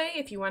giveaway.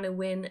 If you want to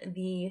win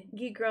the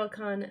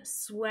GeekGirlCon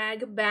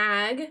swag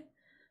bag,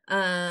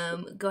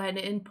 go ahead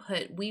and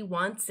put "we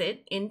wants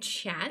it" in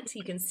chat.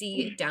 You can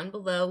see down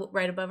below,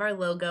 right above our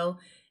logo,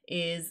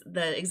 is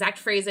the exact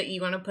phrase that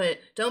you want to put.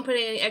 Don't put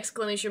any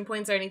exclamation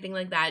points or anything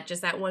like that.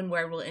 Just that one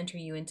word will enter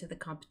you into the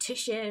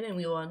competition, and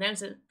we will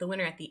announce the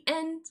winner at the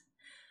end.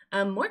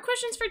 More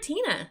questions for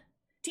Tina.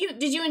 Tina,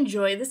 did you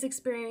enjoy this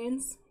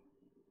experience?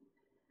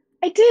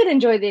 I did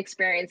enjoy the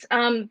experience.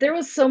 There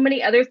was so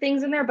many other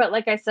things in there, but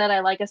like I said,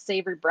 I like a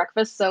savory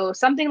breakfast, so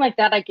something like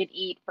that I could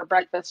eat for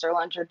breakfast or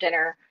lunch or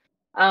dinner.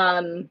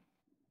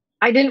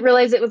 I didn't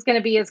realize it was going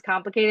to be as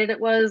complicated it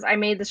was. I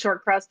made the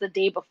short crust the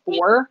day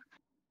before,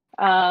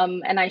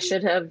 and I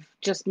should have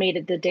just made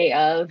it the day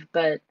of,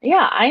 but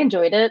yeah, I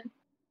enjoyed it.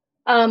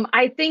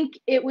 I think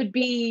it would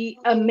be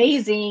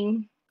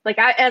amazing. Like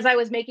as I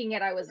was making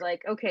it, I was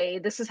like, okay,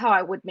 this is how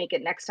I would make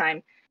it next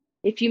time.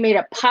 If you made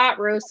a pot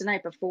roast the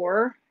night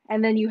before,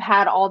 and then you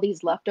had all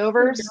these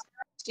leftovers,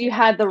 so you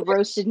had the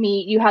roasted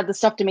meat, you had the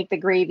stuff to make the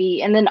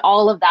gravy, and then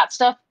all of that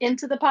stuff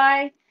into the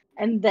pie,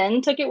 and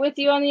then took it with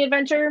you on the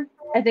adventure.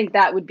 I think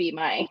that would be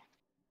my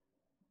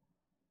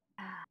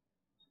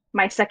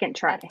second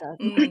try.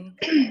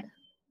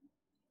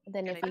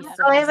 Then if you Oh,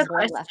 still I have have a more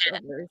question.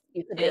 leftovers,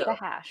 you could make a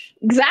hash.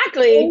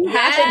 Exactly.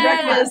 Hash at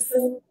Yes.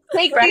 breakfast.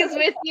 Take these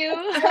with you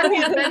on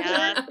the adventure.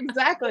 Yeah.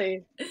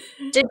 Exactly.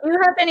 Did you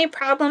have any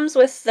problems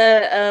with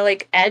the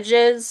like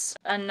edges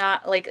and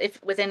not like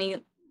if with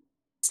any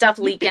stuff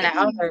leaking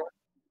out? Or...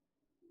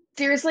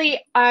 Seriously,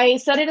 I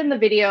said it in the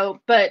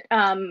video, but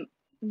I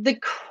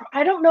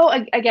don't know.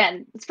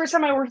 Again, it's the first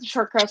time I worked with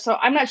short crust, so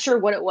I'm not sure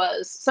what it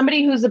was.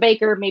 Somebody who's a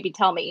baker, maybe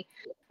tell me.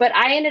 But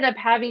I ended up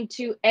having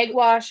to egg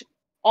wash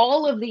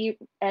all of the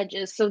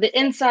edges, so the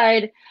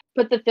inside,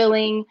 put the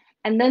filling,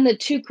 and then the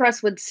 2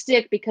 crusts would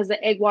stick because the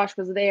egg wash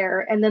was there,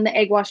 and then the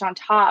egg wash on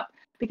top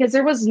because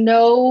there was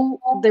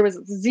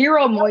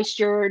zero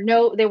moisture.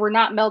 No, they were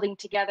not melding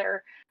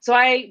together. So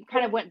I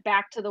kind of went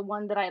back to the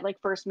one that I like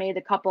first made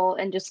a couple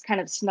and just kind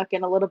of snuck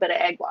in a little bit of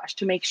egg wash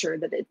to make sure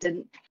that it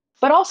didn't.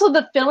 But also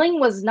the filling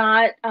was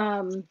not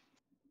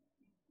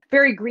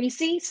very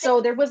greasy,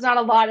 so there was not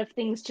a lot of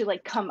things to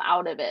like come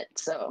out of it.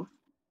 So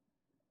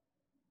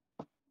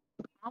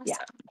Awesome. yeah.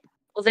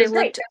 Well, they It's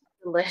great. looked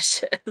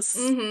delicious.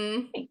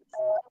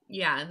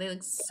 Yeah, they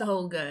look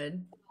so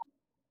good.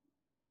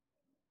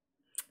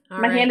 All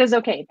My right. hand is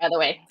okay, by the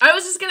way. I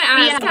was just gonna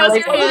ask, Yeah, how's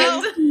like, your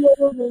hand?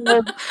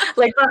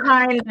 like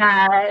behind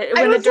that.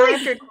 I When the was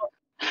like- director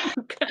I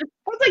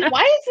was like,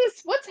 why is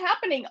this? What's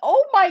happening?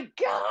 Oh my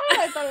God.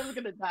 I thought I was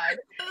going to die.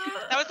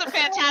 That was a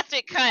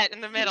fantastic cut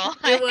in the middle.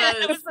 It It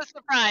was. was a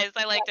surprise.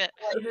 I liked it.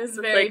 It was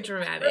very like,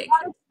 dramatic.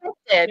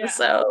 did, Yeah.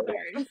 so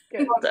Good.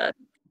 well done.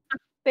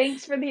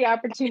 Thanks for the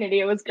opportunity.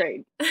 It was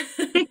great.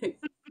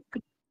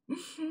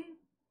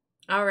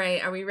 All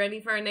right, are we ready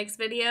for our next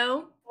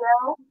video?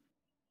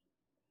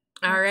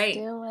 All Let's right.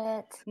 do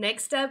it.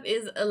 Next up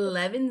is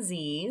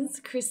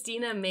 11Z's.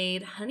 Christina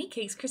made honey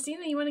cakes.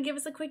 Christina, you want to give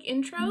us a quick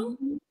intro?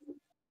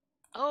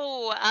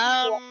 Oh,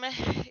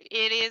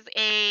 it is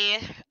a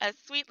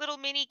sweet little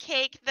mini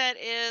cake that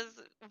is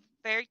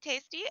very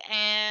tasty,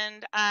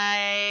 and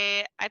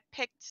I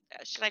picked.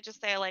 Should I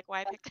just say like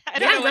why I picked that? I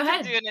don't Yeah, know go what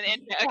ahead. to do in an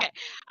intro. Okay.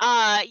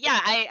 Yeah,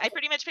 I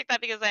pretty much picked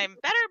that because I'm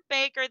better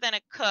baker than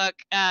a cook.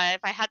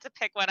 If I had to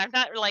pick one, I'm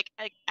not like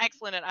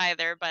excellent at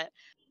either, but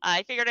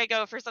I figured I'd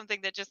go for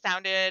something that just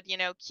sounded,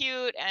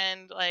 cute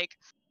and like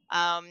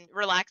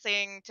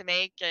relaxing to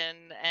make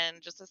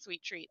and just a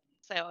sweet treat.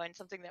 So, and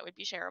something that would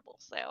be shareable.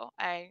 So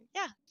I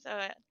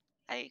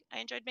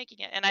enjoyed making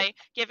it, and I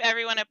give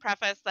everyone a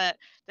preface that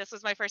this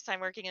was my first time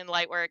working in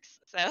Lightworks,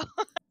 so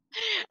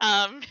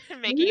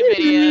making a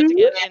video to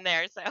get in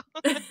there. So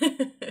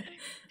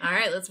All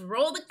right, let's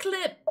roll the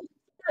clip.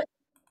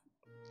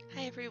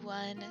 hi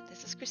everyone,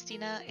 this is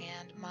Christina,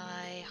 and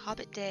my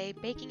Hobbit Day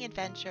baking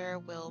adventure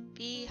will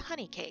be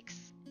honey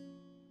cakes.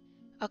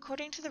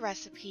 According to the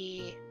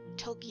recipe,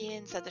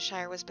 Tolkien said the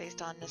Shire was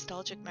based on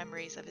nostalgic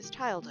memories of his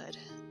childhood,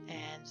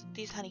 and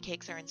these honey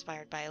cakes are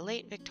inspired by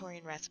late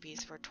Victorian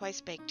recipes for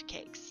twice-baked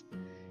cakes.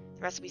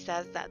 The recipe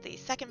says that the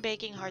second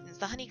baking hardens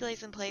the honey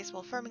glaze in place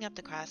while firming up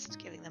the crust,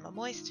 giving them a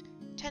moist,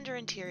 tender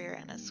interior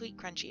and a sweet,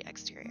 crunchy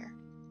exterior.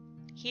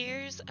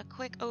 Here's a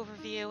quick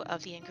overview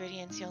of the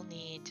ingredients you'll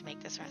need to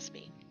make this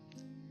recipe.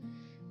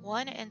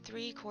 1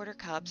 3/4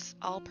 cups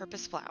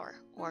all-purpose flour,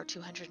 or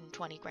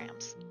 220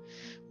 grams.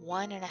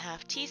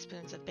 1½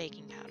 teaspoons of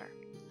baking powder.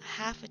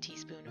 1/2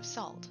 teaspoon of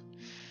salt.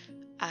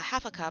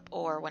 1/2 cup,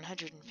 or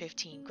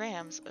 115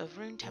 grams, of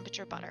room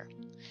temperature butter.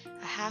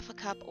 1/2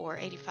 cup, or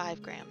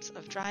 85 grams,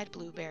 of dried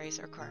blueberries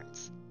or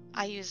currants.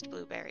 I used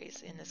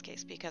blueberries in this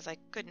case because I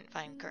couldn't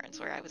find currants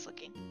where I was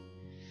looking.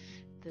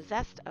 The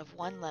zest of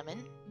 1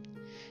 lemon.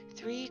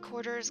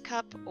 3/4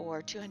 cup,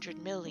 or 200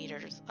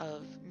 milliliters,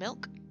 of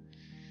milk.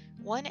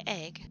 1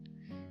 egg.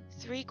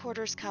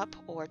 3/4 cup,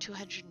 or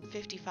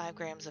 255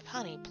 grams of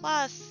honey,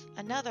 plus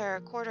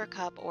another 1/4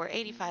 cup, or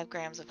 85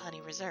 grams of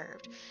honey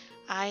reserved.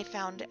 I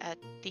found at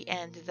the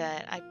end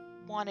that I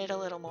wanted a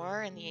little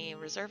more in the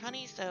reserve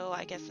honey, so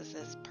I guess this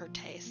is per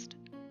taste.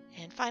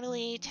 And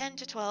finally, 10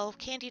 to 12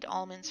 candied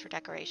almonds for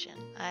decoration.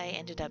 I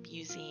ended up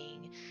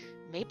using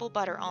maple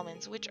butter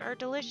almonds, which are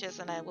delicious,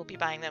 and I will be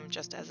buying them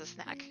just as a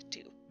snack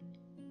too.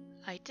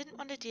 I didn't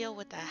want to deal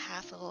with the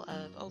hassle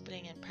of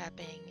opening and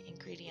prepping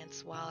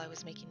ingredients while I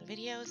was making the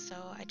video, so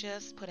I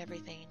just put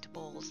everything into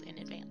bowls in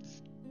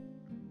advance.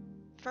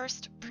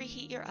 First,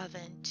 preheat your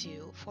oven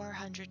to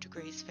 400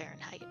 degrees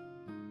Fahrenheit.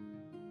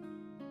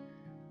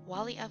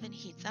 While the oven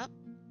heats up,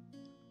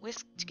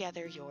 whisk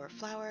together your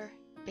flour,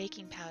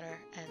 baking powder,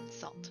 and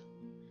salt.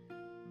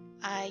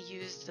 I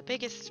used the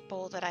biggest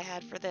bowl that I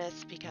had for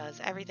this because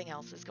everything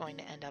else is going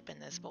to end up in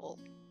this bowl.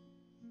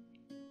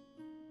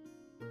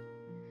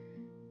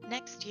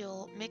 Next,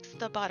 you'll mix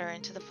the butter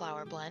into the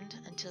flour blend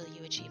until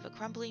you achieve a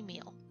crumbly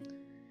meal.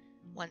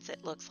 Once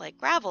it looks like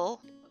gravel,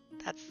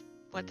 that's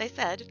what they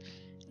said,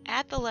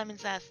 add the lemon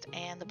zest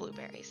and the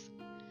blueberries.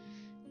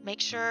 Make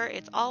sure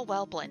it's all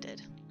well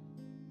blended.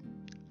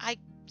 I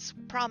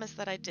promise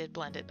that I did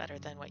blend it better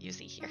than what you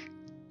see here.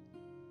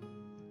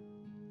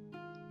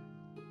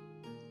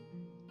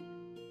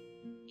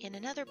 In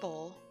another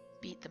bowl,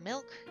 beat the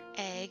milk,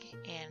 egg,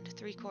 and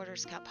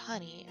 3/4 cup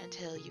honey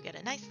until you get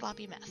a nice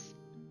sloppy mess.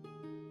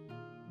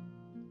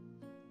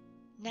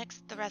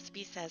 Next, the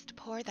recipe says to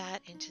pour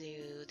that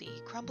into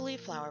the crumbly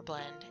flour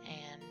blend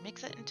and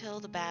mix it until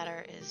the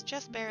batter is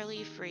just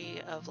barely free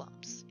of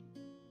lumps.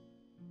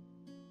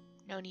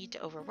 No need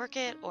to overwork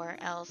it or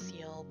else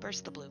you'll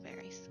burst the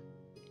blueberries.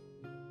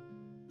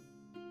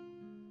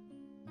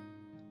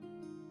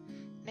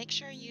 Make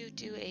sure you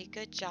do a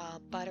good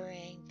job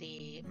buttering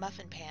the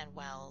muffin pan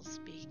wells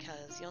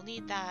because you'll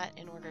need that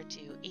in order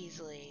to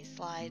easily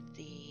slide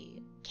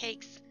the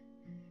cakes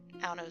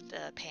out of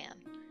the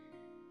pan.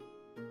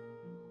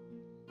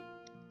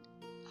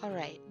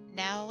 Alright,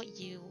 now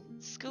you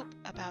scoop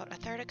about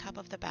 1/3 cup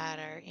of the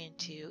batter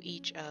into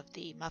each of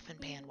the muffin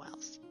pan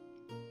wells.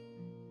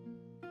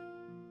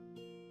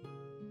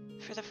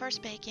 For the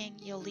first baking,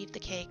 you'll leave the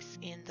cakes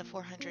in the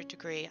 400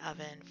 degree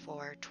oven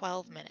for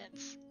 12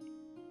 minutes.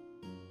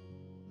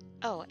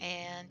 Oh,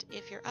 and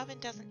if your oven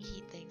doesn't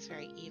heat things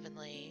very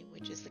evenly,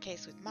 which is the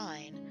case with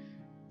mine,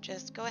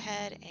 just go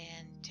ahead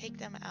and take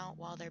them out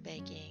while they're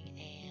baking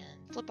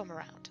and flip them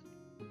around.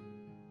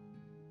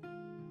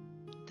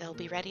 They'll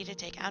be ready to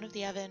take out of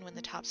the oven when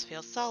the tops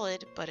feel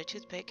solid, but a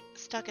toothpick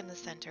stuck in the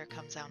center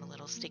comes out a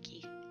little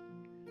sticky.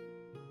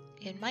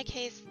 In my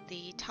case,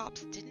 the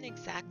tops didn't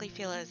exactly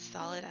feel as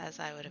solid as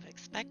I would have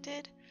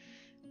expected,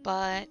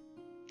 but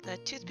the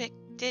toothpick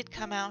did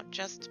come out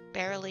just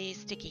barely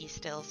sticky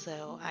still,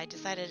 so I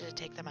decided to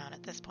take them out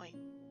at this point.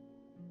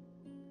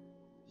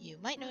 You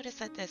might notice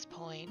at this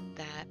point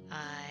that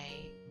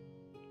I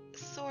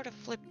sort of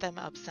flipped them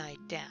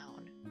upside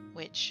down,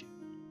 which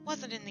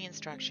wasn't in the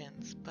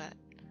instructions, but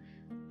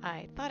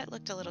I thought it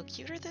looked a little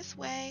cuter this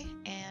way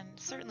and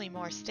certainly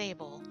more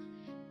stable.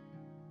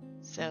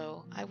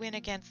 So I went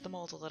against the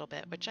mold a little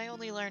bit, which I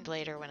only learned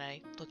later when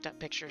I looked up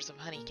pictures of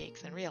honey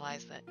cakes and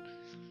realized that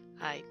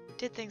I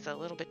did things a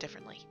little bit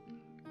differently.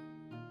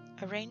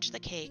 Arrange the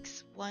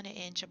cakes 1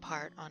 inch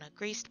apart on a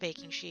greased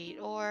baking sheet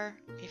or,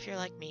 if you're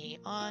like me,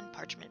 on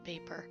parchment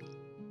paper.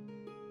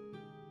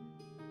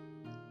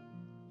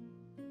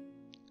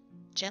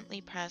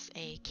 Gently press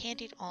a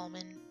candied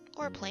almond,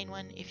 or a plain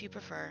one if you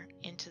prefer,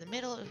 into the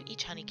middle of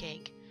each honey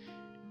cake.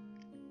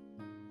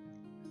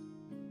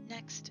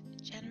 Next,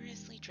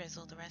 generously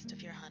drizzle the rest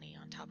of your honey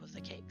on top of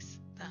the cakes,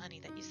 the honey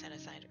that you set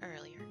aside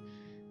earlier.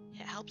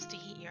 It helps to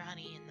heat your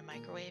honey in the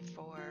microwave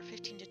for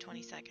 15 to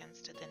 20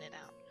 seconds to thin it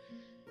out.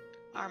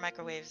 Our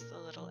microwave's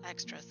a little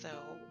extra, so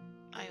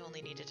I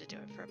only needed to do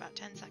it for about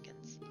 10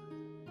 seconds.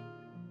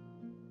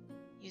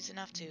 Use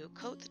enough to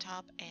coat the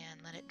top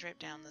and let it drip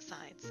down the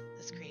sides.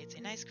 This creates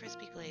a nice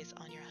crispy glaze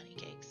on your honey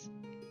cakes.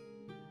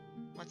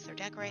 Once they're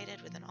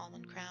decorated with an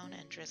almond crown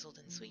and drizzled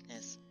in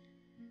sweetness,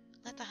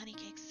 let the honey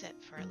cakes sit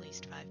for at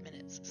least 5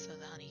 minutes so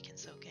the honey can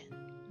soak in.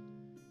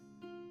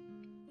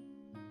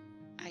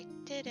 I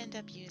did end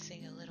up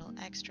using a little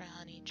extra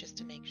honey just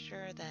to make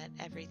sure that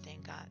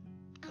everything got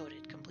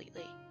coated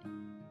completely.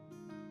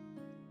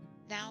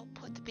 Now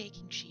put the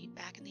baking sheet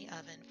back in the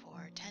oven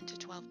for 10 to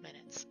 12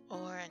 minutes,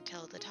 or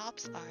until the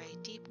tops are a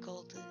deep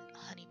golden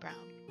honey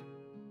brown.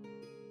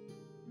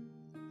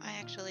 I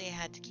actually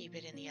had to keep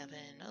it in the oven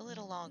a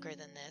little longer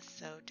than this,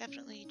 so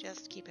definitely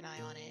just keep an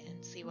eye on it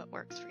and see what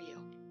works for you.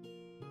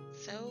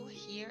 So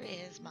here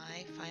is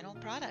my final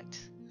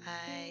product.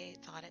 I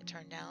thought it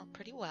turned out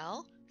pretty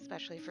well,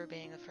 especially for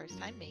being the first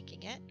time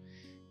making it.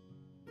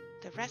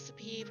 The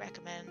recipe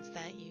recommends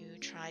that you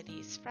try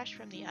these fresh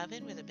from the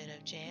oven with a bit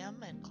of jam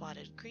and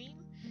clotted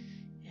cream,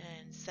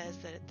 and says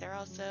that they're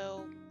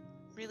also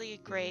really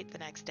great the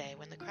next day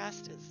when the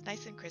crust is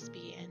nice and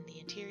crispy and the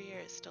interior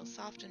is still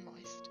soft and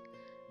moist.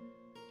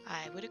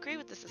 I would agree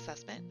with this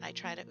assessment. I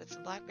tried it with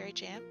some blackberry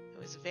jam. It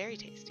was very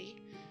tasty.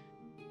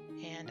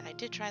 And I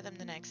did try them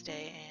the next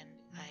day, and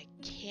I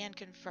can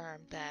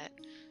confirm that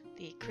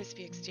the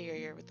crispy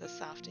exterior with the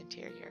soft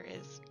interior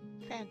is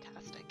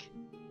fantastic.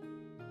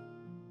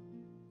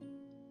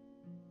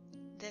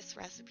 This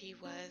recipe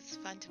was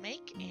fun to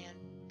make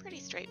and pretty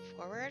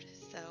straightforward,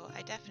 so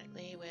I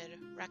definitely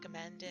would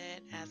recommend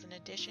it as an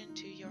addition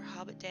to your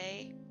Hobbit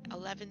Day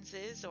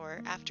 11s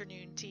or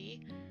afternoon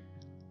tea,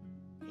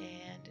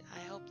 and I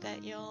hope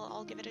that you'll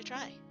all give it a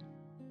try.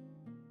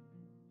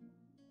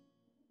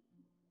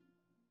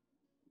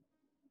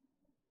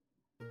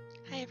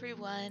 Hi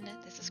everyone,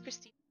 this is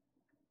Christine.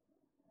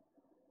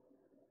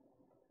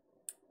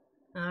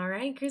 All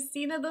right,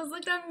 Christina, those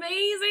looked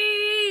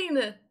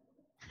amazing.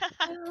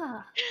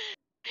 Yeah.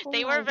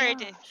 They Oh were my very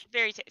gosh.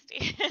 very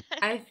tasty.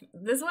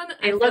 This one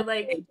They I feel look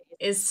like really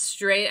is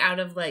straight out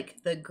of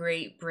like the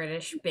Great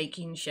British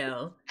Baking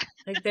Show.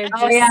 Like they're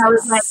Oh just yeah, it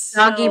was like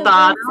doggy so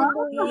bottom. Every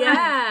single one.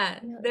 yeah,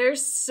 Yeah. they're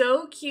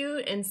so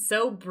cute and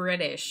so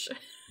British.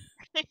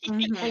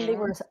 And they Mhm.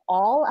 were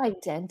all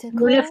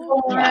identical.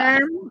 Uniform. Yeah.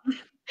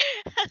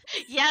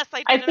 Yes,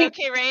 I I did an think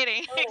okay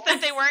rating,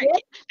 except they weren't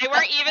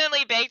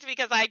evenly baked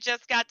because I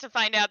just got to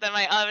find out that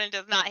my oven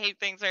does not heat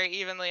things very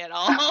evenly at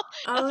all.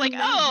 I was Oh like, no.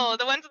 oh,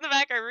 the ones in the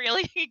back are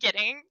really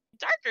getting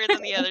darker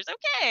than the others.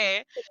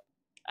 Okay.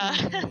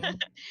 Mm.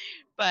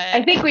 I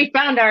But think we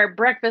found our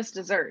breakfast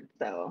dessert,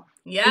 though.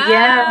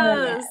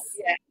 Yes.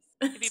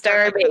 it'd be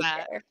Star perfect for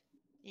that. Baker.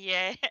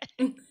 Yeah.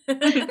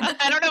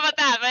 I don't know about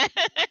that,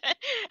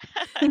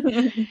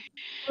 but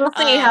We'll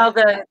see how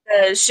the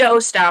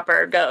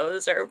showstopper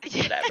goes or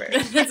whatever.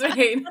 That's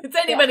right. It's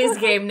anybody's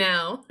game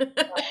now.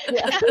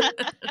 Yeah.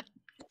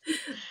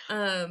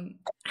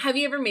 Have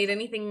you ever made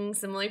anything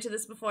similar to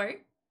this before?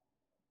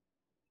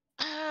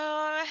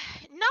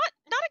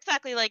 Not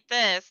exactly like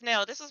this.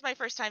 No, this was my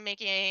first time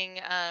making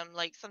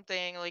like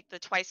something like the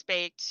twice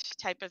baked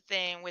type of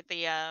thing with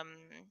the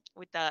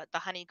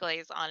honey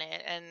glaze on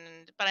it,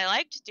 but I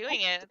liked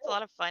doing it. It's a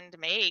lot of fun to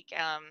make.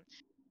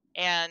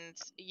 And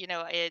you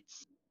know, it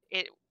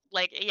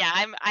like yeah,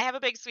 I have a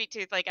big sweet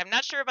tooth. Like I'm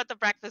not sure about the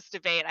breakfast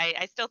debate.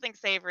 I still think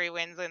savory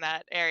wins in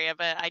that area,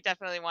 but I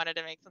definitely wanted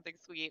to make something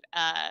sweet.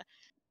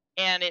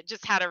 And it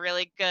just had a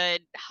really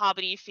good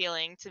hobbity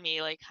feeling to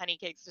me. Like honey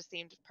cakes just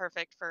seemed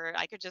perfect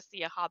I could just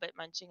see a hobbit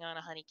munching on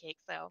a honey cake,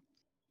 so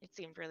it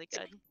seemed really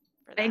good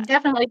for I that.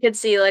 definitely could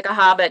see like a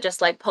hobbit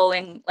just like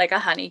pulling like a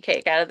honey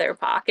cake out of their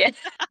pocket.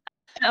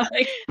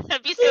 Like,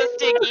 That'd be so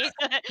sticky.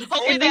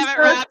 Hopefully they haven't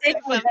wrapped in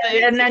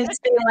something. and then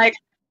just being like,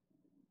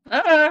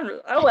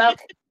 oh well,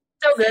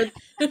 so good.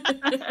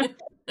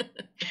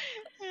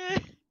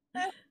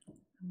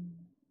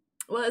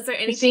 Well, is there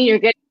anything? Christine, you're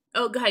getting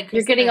Oh, go ahead,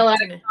 you're getting a lot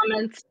Christina. of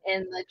comments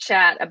in the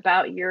chat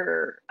about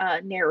your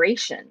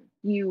narration.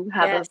 You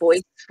have Yes. a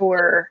voice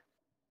for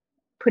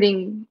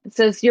putting. It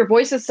says your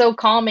voice is so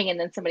calming, and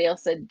then somebody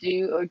else said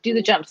do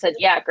the jump. Said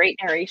yeah, great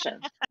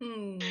narration.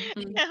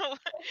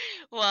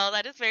 Well,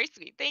 that is very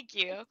sweet. Thank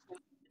you.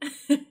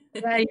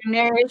 Yeah, your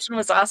narration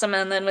was awesome,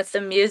 and then with the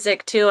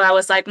music too, I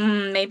was like,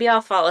 maybe I'll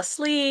fall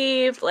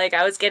asleep. Like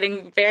I was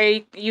getting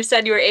very. You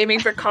said you were aiming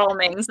for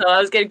calming, so I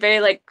was getting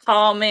very like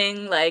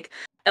calming, like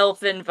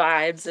elfin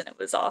vibes, and it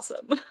was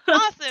awesome.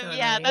 Awesome.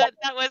 Yeah, Totally.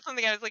 that was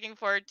something I was looking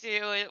forward to.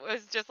 It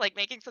was just like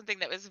making something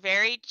that was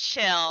very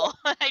chill.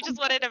 I just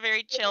wanted a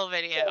very chill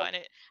video, and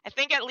I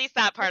think at least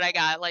that part I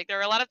got. Like there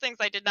were a lot of things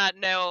I did not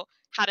know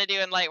how to do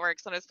in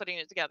Lightworks when I was putting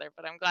it together,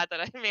 but I'm glad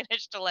that I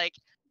managed to like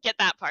get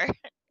that part.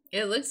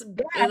 It looks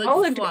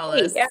all looked great,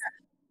 flawless. yeah.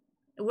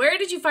 Where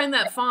did you find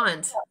that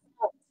font?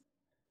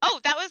 Oh,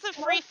 that was a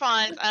free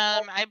font.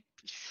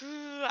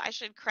 I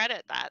should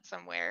credit that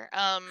somewhere.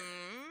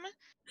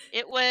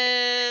 It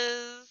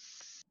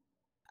was.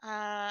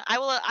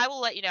 I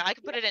will let you know. I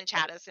can put it in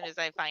chat as soon as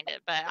I find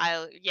it. But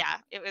yeah,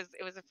 it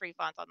was a free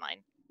font online.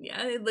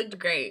 Yeah, it looked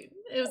great.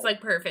 It was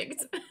like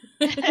perfect.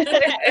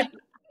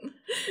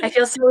 I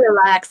feel so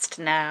relaxed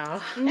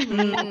now.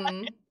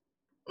 Mhm.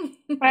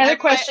 My other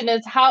question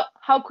is how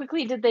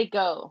quickly did they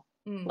go?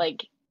 Mm.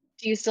 Like,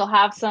 do you still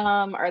have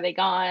some? Are they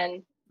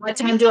gone? What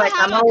time do I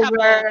come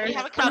over? We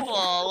have a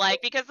couple,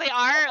 like, because they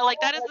are, like,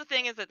 that is the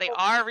thing, is that they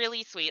are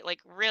really sweet, like,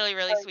 really,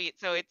 really sweet.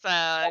 So it's,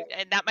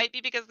 and that might be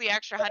because of the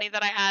extra honey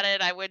that I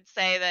added. I would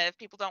say that if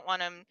people don't want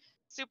them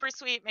super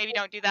sweet, maybe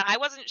don't do that. I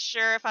wasn't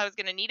sure if I was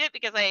going to need it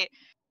because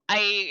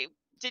I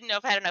didn't know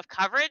if I had enough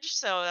coverage,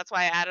 so that's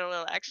why I added a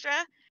little extra.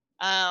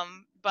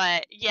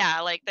 But yeah,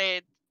 like,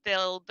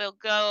 they'll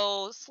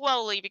go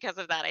slowly because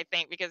of that, I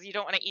think, because you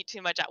don't want to eat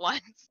too much at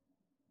once.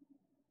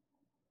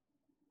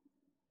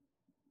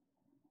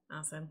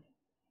 Awesome.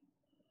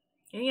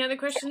 Any other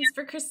questions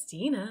for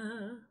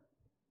Christina?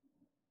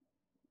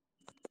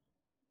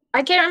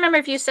 I can't remember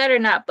if you said or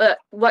not, but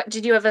what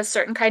did you have a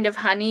certain kind of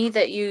honey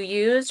that you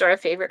used, or a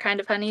favorite kind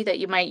of honey that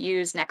you might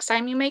use next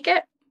time you make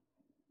it?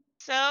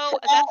 So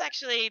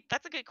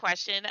that's a good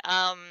question.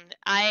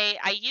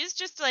 I used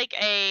just like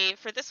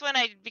for this one,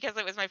 because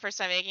it was my first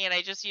time making it,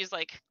 I just used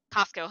like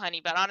Costco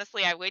honey. But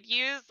honestly, I would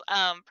use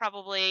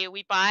probably,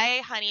 we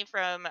buy honey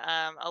from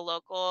a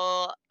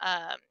local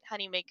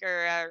honey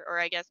maker,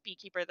 or I guess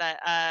beekeeper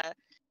that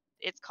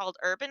it's called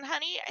Urban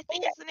Honey, I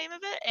think is the name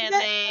of it, and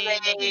they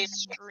make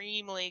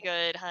extremely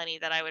good honey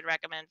that I would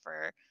recommend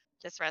for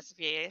this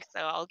recipe.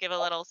 So I'll give a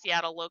little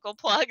Seattle local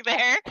plug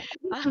there.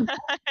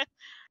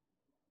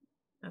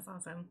 That's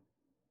awesome.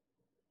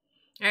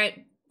 All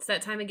right, it's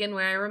that time again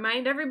where I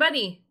remind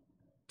everybody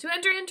to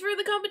enter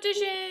the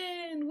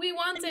competition. We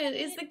want it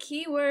is the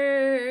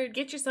keyword.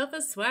 Get yourself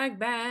a swag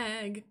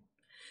bag.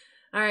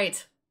 All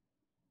right.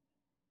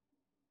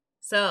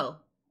 So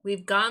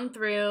we've gone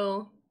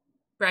through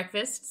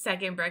breakfast,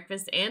 second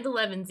breakfast, and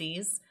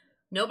 11sies.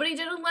 Nobody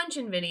did a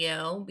luncheon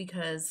video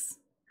because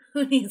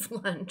who needs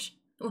lunch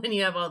when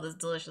you have all this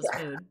delicious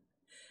food?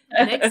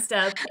 Next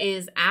up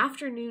is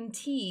afternoon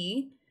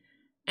tea.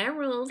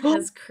 Emerald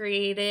has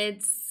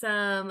created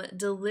some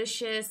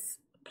delicious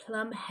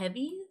plum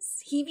heavies.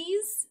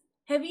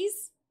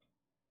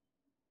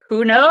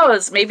 Who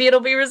knows? Maybe it'll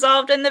be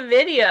resolved in the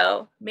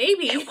video.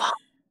 Maybe.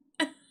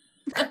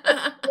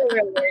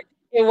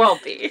 It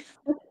won't be.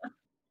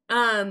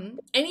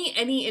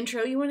 Any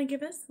intro you want to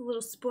give us? A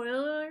little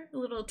spoiler, a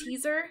little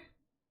teaser?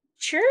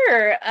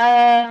 Sure.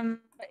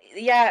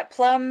 Yeah,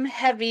 plum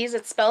heavies.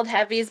 It's spelled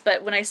heavies,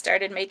 but when I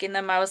started making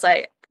them, I was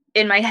like,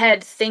 in my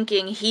head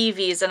thinking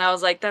heavies, and I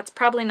was like, that's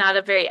probably not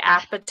a very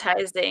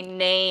appetizing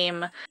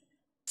name.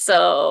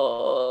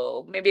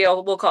 So maybe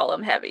we'll call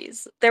them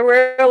heavies. There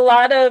were a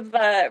lot of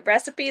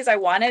recipes I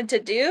wanted to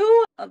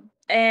do,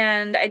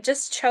 and I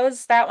just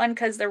chose that one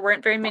because there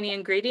weren't very many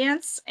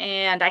ingredients,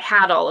 and I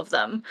had all of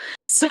them.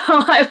 So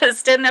I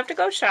didn't have to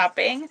go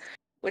shopping,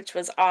 which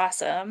was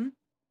awesome.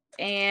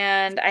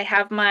 And I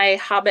have my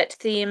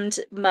Hobbit-themed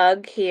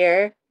mug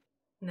here.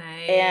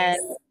 Nice. And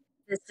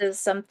this is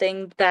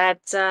something that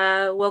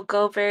will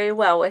go very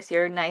well with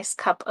your nice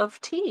cup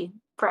of tea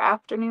for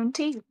afternoon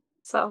tea.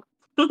 So...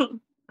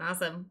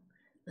 Awesome.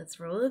 Let's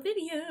roll a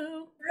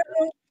video.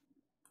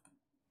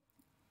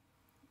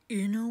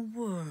 In a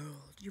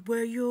world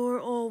where you're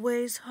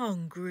always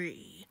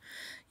hungry,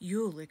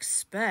 you'll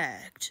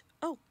expect...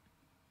 Oh,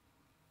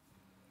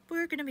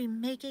 we're going to be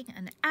making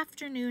an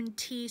afternoon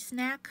tea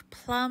snack,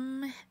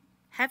 plum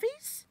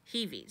heavies?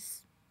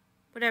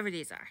 Whatever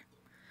these are.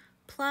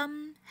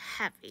 Plum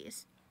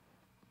heavies.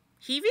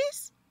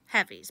 Heavies?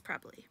 Heavies,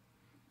 probably.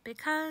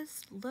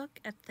 Because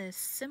look at this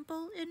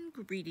simple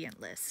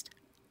ingredient list.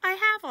 I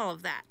have all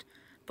of that.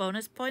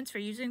 Bonus points for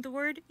using the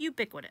word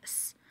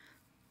ubiquitous.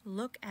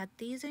 Look at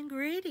these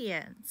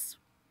ingredients.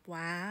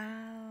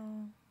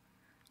 Wow.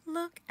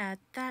 Look at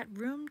that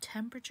room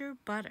temperature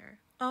butter.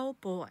 Oh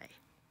boy.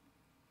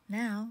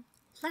 Now,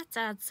 let's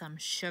add some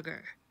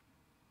sugar.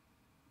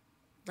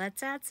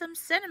 Let's add some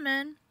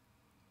cinnamon.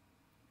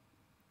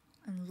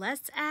 And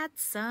let's add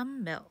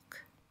some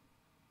milk.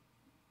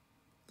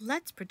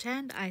 Let's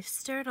pretend I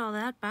stirred all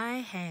that by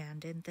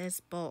hand in this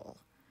bowl.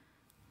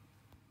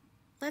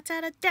 Let's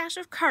add a dash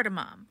of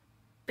cardamom,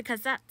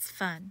 because that's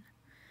fun.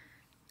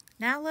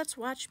 Now let's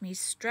watch me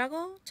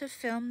struggle to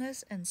film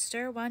this and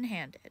stir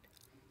one-handed.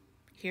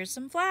 Here's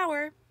some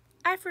flour.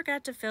 I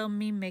forgot to film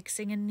me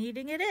mixing and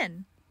kneading it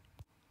in.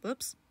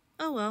 Whoops.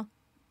 Oh well.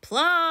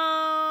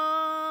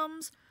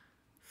 Plums!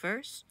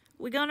 First,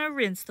 we're gonna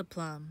rinse the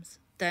plums.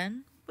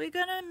 Then, we're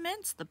gonna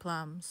mince the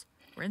plums.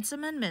 Rinse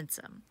 'em and mince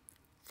 'em.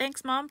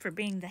 Thanks, Mom, for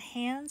being the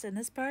hands in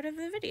this part of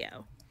the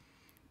video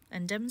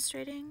and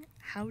demonstrating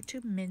how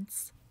to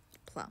mince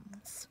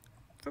plums.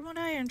 From what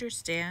I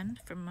understand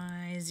from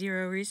my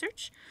zero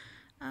research,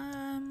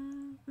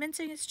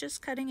 mincing is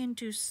just cutting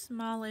into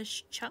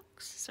smallish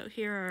chunks. So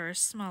here are our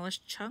smallish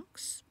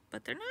chunks,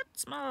 but they're not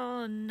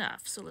small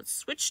enough. So let's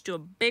switch to a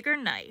bigger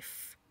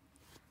knife.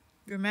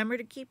 Remember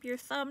to keep your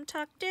thumb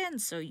tucked in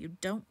so you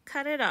don't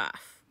cut it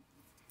off.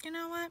 You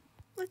know what?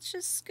 Let's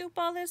just scoop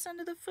all this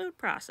into the food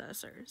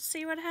processor.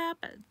 See what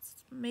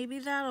happens. Maybe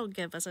that'll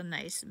give us a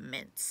nice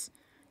mince.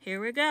 Here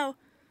we go.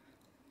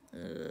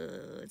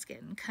 It's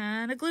getting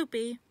kind of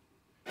gloopy.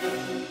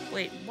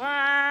 Wait,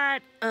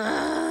 what?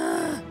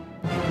 Well,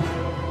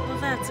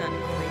 that's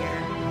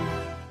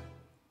unclear.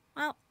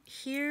 Well,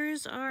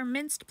 here's our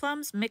minced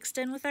plums mixed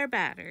in with our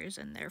batters,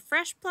 and they're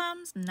fresh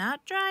plums,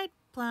 not dried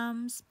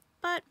plums,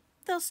 but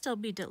they'll still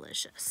be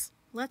delicious.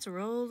 Let's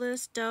roll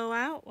this dough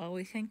out while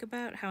we think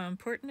about how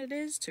important it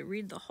is to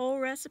read the whole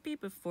recipe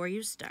before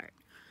you start.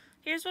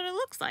 Here's what it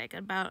looks like,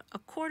 about a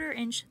 1/4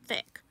 inch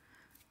thick.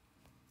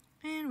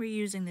 And we're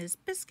using this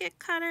biscuit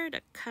cutter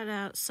to cut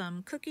out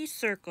some cookie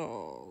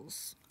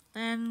circles.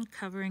 Then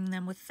covering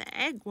them with the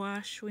egg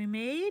wash we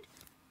made.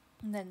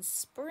 And then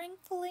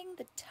sprinkling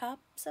the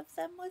tops of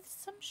them with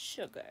some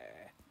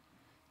sugar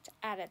to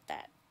add it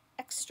that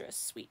extra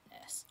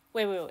sweetness.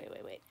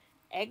 Wait.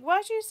 Egg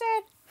wash, you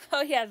said?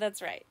 Oh yeah,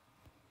 that's right.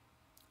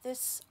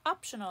 This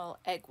optional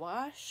egg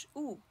wash,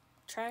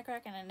 try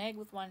cracking an egg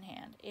with one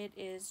hand. It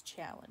is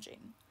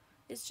challenging.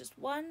 It's just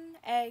 1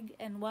 egg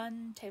and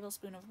 1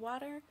 tablespoon of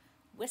water,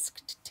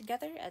 whisked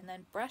together and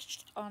then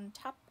brushed on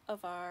top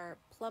of our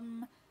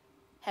plum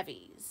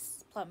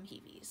heavies,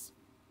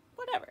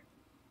 whatever.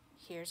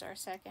 Here's our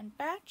second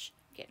batch,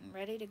 getting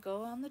ready to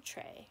go on the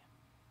tray.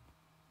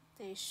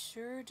 They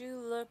sure do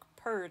look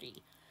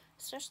purty,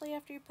 especially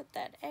after you put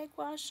that egg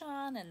wash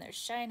on and they're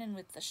shining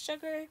with the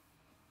sugar.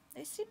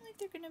 They seem like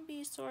they're going to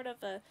be sort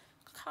of a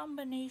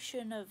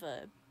combination of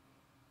a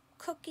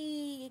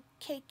cookie,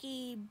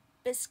 cakey,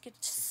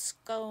 biscuit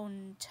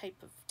scone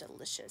type of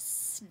delicious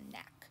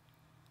snack.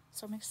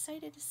 So I'm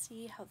excited to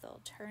see how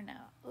they'll turn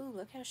out. Ooh,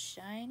 look how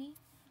shiny.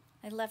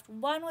 I left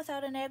one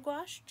without an egg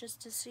wash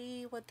just to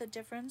see what the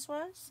difference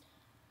was.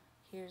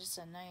 Here's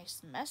a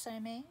nice mess I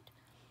made.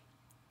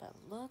 But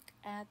look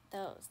at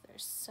those. They're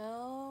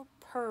so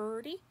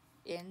purty.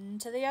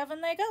 Into the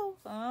oven they go.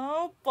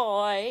 Oh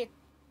boy.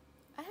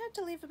 I had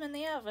to leave them in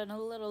the oven a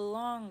little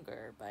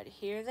longer, but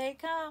here they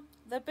come.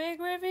 The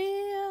big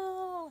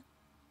reveal.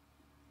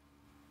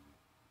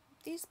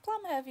 These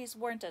plum heavies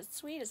weren't as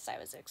sweet as I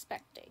was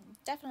expecting.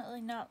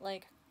 Definitely not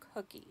like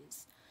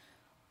cookies.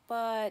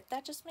 But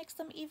that just makes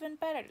them even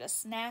better to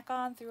snack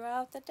on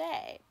throughout the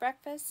day.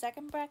 Breakfast,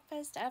 second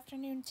breakfast,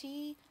 afternoon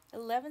tea,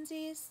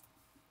 11sies.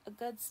 A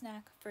good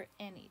snack for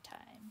any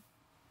time.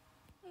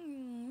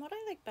 What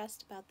I like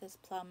best about this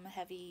plum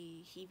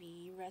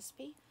heavy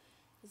recipe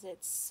is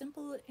its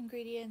simple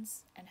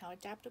ingredients and how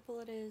adaptable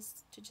it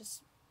is to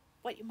just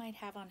what you might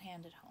have on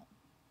hand at home.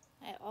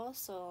 I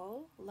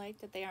also like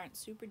that they aren't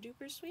super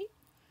duper sweet,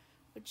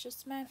 which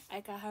just meant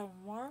I could have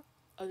more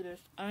of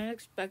this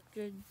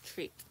unexpected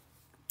treat.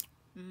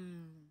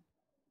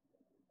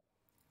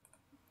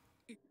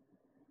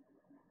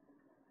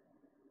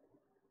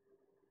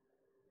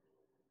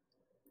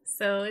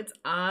 So it's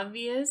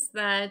obvious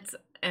that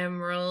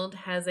Emerald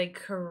has a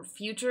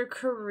future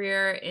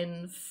career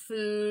in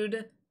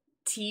food,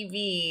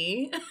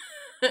 TV,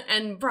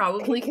 and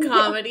probably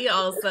comedy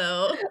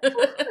also.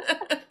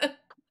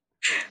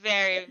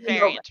 Very,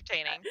 very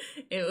entertaining.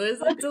 It was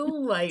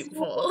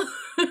delightful.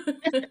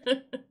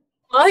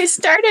 Well, I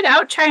started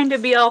out trying to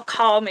be all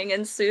calming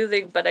and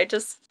soothing, but I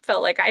just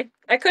felt like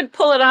I could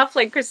pull it off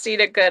like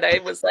Christina could. I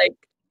was like,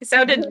 it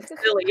sounded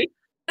silly.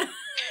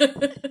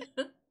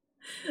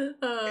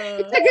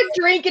 I took a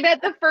drink, and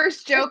at the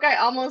first joke, I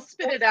almost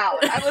spit it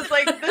out. I was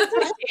like, this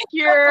is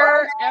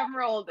pure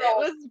Emerald. It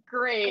was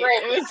great.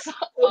 It was so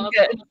awesome.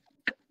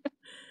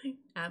 Good.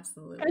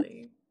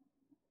 Absolutely.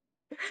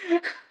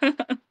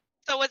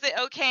 So was it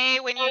okay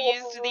when you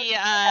used the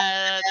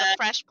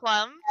fresh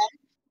plum?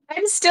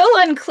 I'm still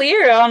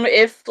unclear on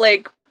if,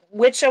 like,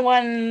 which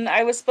one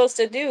I was supposed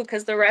to do,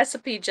 because the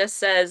recipe just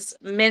says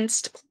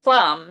minced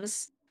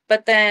plums.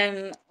 But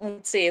then,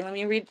 let's see, let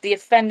me read the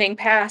offending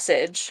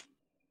passage.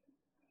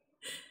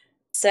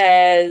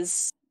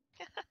 Says,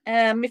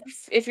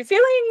 if you're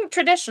feeling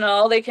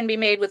traditional, they can be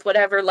made with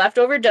whatever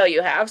leftover dough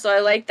you have, so I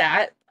like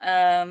that.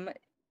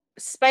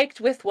 Spiked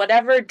with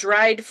whatever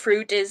dried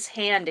fruit is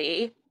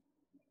handy.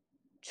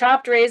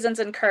 Chopped raisins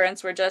and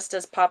currants were just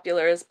as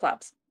popular as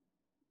plums.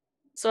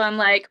 So I'm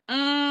like,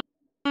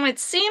 it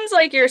seems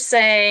like you're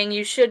saying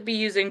you should be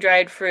using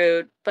dried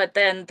fruit, but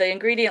then the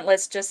ingredient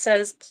list just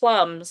says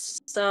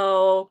plums,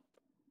 so...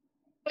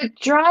 But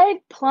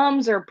dried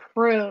plums are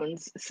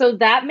prunes, so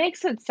that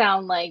makes it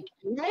sound like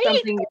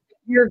something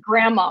your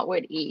grandma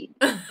would eat.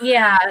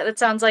 Yeah, it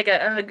sounds like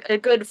a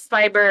good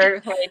fiber,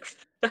 like,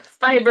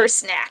 fiber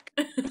snack.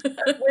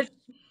 Which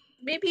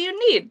maybe you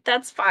need,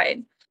 that's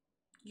fine.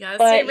 You gotta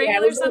But, stay yeah,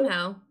 regular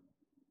somehow.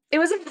 it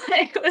was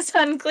it was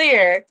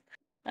unclear.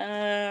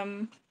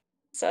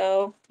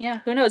 So yeah,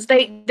 who knows?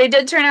 They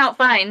did turn out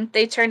fine.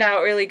 They turned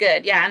out really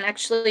good. Yeah, and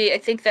actually I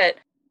think that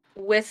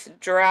with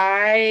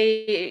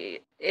dry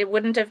it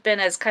wouldn't have been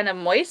as kind of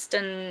moist,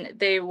 and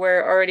they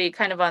were already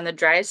kind of on the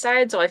dry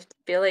side, so I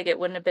feel like it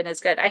wouldn't have been as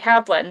good. I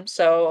have one,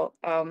 so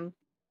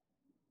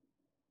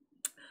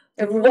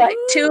what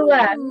two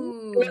left?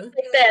 Ooh.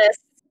 Like this.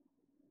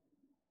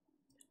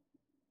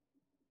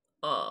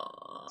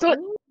 Oh.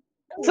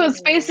 So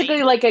it's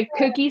basically like a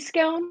cookie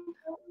scone.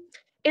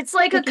 It's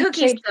like a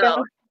cookie shaped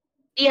scone.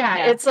 Yeah,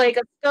 Yeah. it's like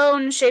a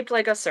scone shaped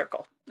like a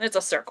circle. It's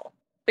a circle.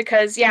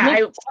 Because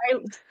I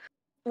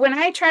when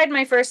I tried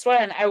my first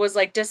one, I was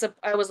like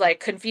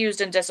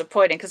confused and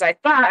disappointed because I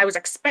thought I was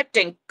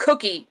expecting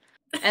cookie.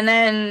 And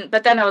then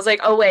but then I was like,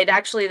 "Oh wait,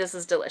 actually this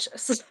is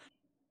delicious."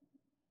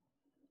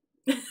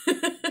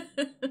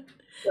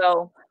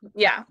 So,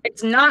 yeah,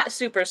 it's not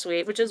super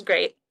sweet, which is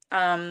great.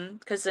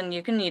 Because then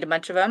you can eat a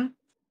bunch of them.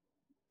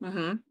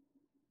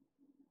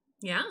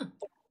 Yeah.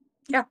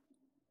 Yeah.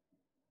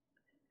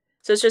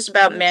 So it's just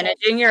about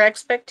managing your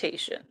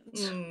expectations.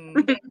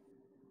 Mm.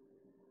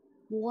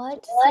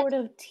 What sort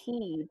of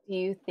tea do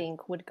you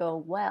think would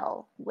go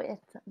well with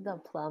the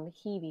plum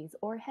heavies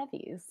or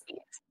heavies?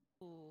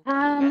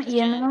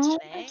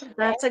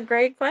 That's a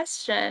great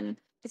question.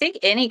 I think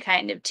any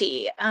kind of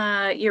tea.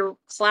 Your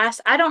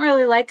class, I don't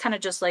really like kind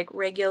of just like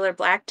regular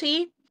black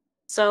tea.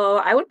 So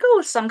I would go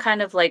with some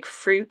kind of like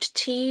fruit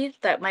tea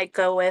that might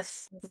go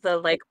with the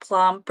like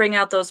plum, bring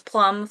out those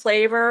plum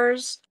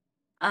flavors.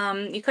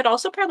 You could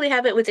also probably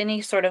have it with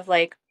any sort of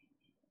like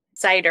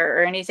cider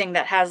or anything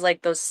that has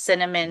like those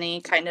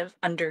cinnamony kind of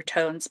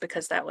undertones,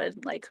 because that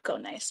would like go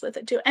nice with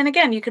it too. And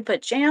again, you could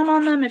put jam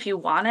on them if you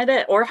wanted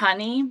it, or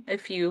honey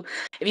if you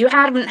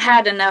haven't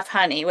had enough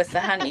honey with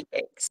the honey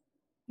cakes.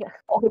 Yeah.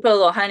 You could put a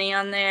little honey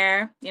on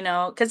there,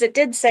 because it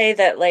did say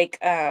that like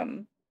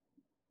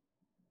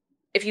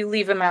if you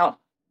leave them out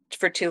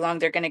for too long,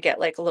 they're going to get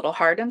like a little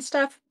hard and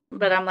stuff.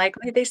 But I'm like,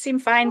 they seem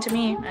fine to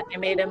me. And I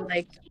made them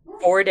like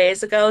 4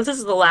 days ago. This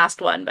is the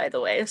last one, by the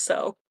way,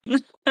 so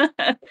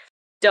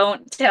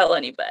don't tell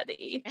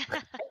anybody.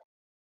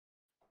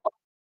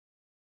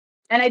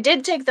 And I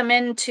did take them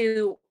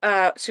into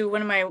to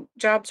one of my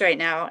jobs right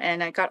now,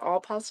 and I got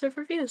all positive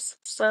reviews.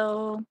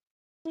 So,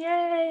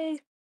 yay!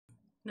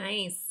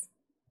 Nice.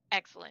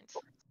 Excellent.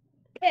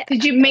 Yeah.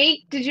 Did you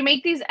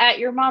make these at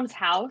your mom's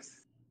house?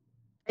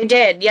 I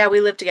did. Yeah,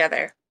 we lived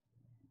together.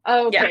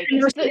 Oh, okay.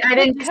 Yeah, I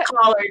didn't just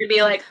call her to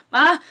be like,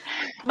 Mom,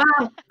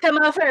 come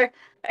over.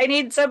 I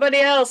need somebody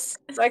else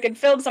so I can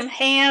film some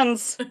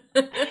hands.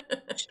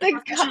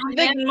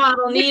 the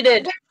Model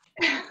needed.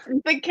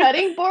 The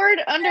cutting board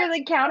under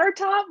the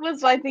countertop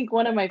was, I think,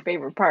 one of my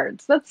favorite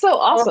parts. That's so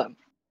awesome.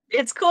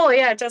 It's cool.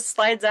 Yeah, it just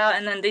slides out,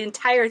 and then the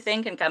entire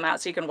thing can come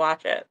out so you can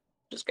watch it,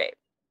 which is great.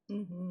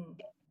 Mm-hmm.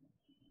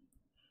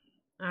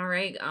 All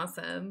right,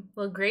 awesome.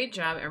 Well, great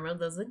job, Emerald.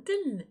 Those look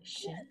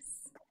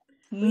delicious.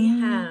 We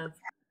have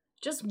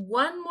just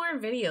one more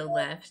video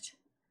left.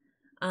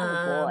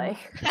 Oh boy.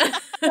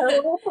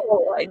 Oh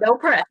boy, no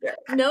pressure.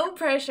 No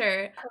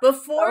pressure.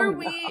 Before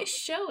we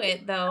show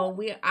it,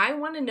 though, I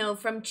want to know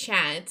from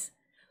chat,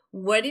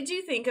 what did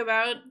you think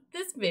about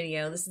this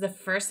video? This is the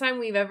first time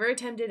we've ever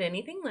attempted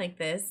anything like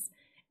this.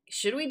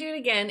 Should we do it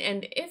again?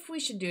 And if we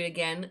should do it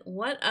again,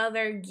 what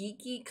other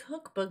geeky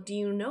cookbook do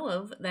you know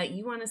of that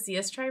you want to see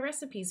us try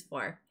recipes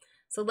for?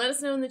 So let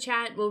us know in the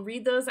chat. We'll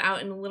read those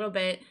out in a little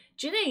bit.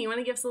 Janae, you want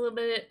to give us a little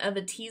bit of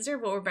a teaser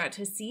of what we're about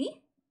to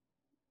see?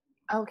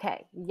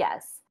 Okay,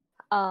 yes.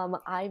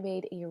 I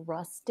made a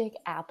rustic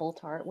apple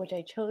tart, which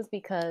I chose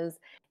because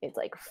it's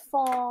like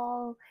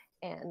fall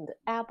and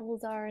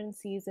apples are in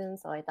season,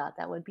 so I thought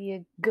that would be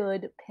a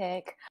good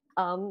pick.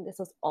 This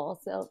was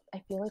also,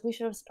 I feel like we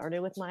should have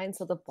started with mine,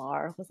 so the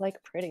bar was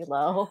like pretty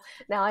low.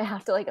 Now I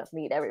have to like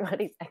meet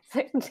everybody's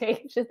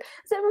expectations.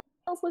 So everyone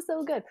else was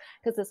so good,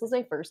 because this was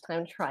my first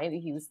time trying to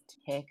use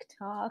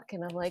TikTok,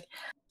 and I'm like,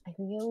 I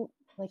feel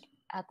like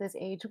at this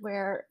age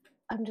where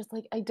I'm just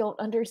like, I don't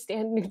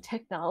understand new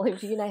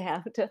technology, and I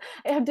have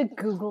to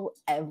Google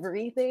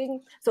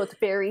everything. So it's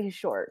very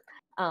short.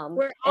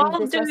 We're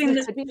all doing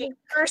the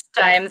first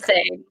time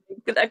thing,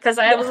 because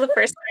I was the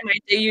first time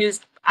I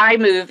used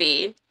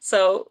iMovie.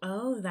 So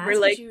that's we're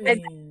like, what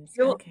you used.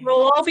 Okay.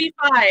 We'll all be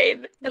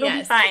fine. It'll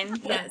be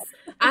fine. Yes.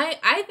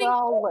 I think we're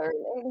all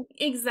learning.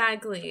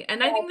 Exactly.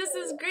 And I think this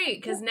is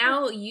great, because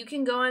now you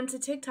can go onto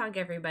TikTok,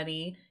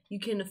 everybody. You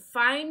can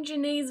find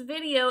Janae's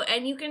video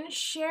and you can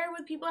share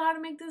with people how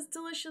to make this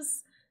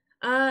delicious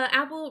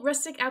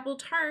rustic apple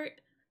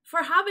tart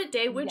for Hobbit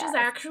Day, which is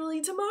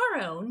actually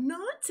tomorrow,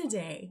 not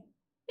today.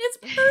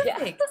 It's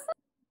perfect.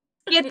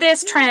 Get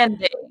this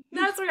trending.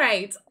 That's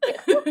right.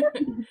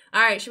 All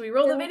right, should we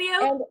roll the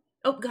video?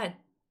 Oh, go ahead.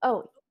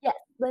 Oh, yes.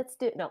 Let's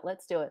do it.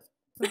 Let's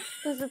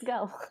just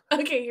go.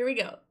 Okay, here we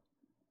go.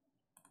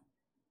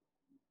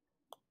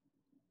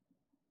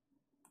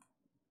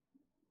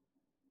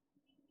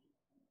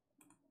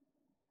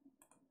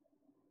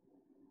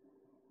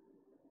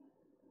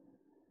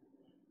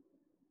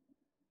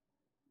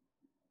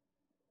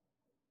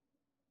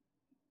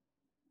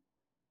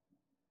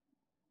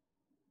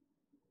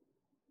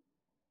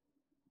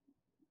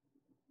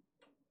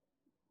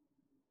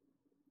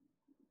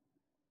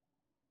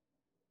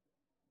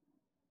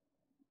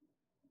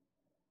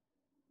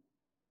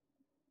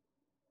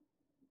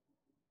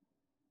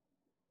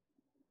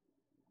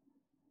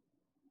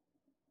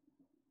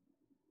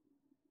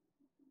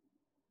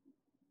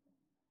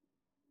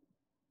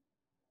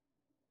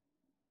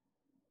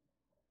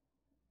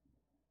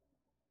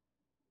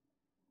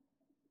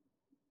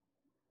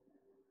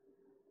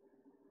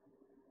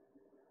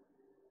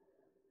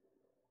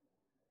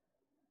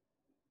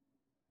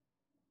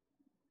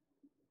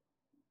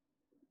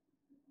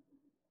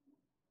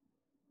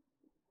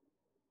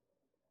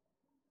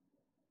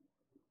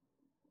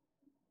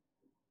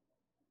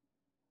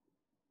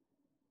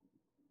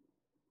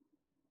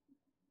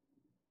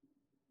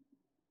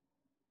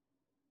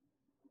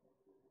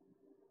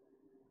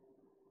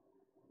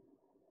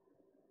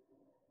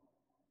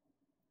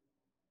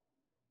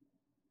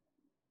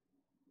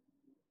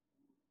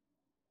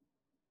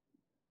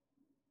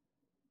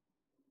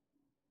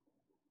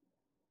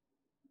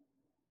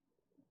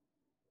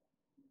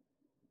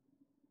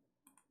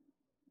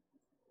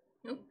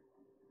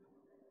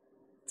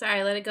 Sorry,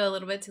 I let it go a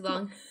little bit too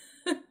long.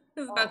 I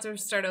was about to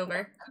start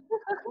over.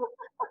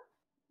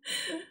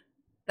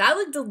 That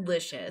looked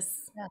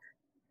delicious. Yeah.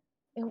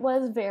 It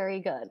was very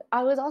good.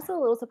 I was also a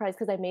little surprised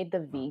because I made the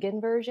vegan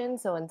version.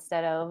 So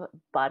instead of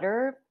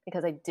butter,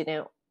 because I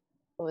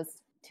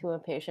was too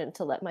impatient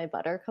to let my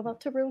butter come up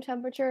to room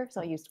temperature,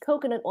 so I used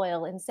coconut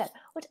oil instead,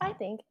 which I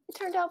think it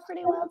turned out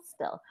pretty well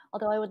still.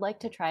 Although I would like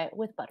to try it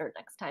with butter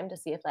next time to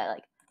see if that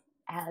like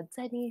adds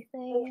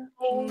anything.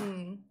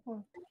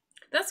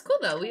 That's cool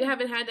though. We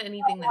haven't had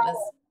anything that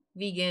was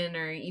vegan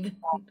or even,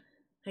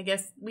 I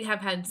guess we have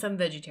had some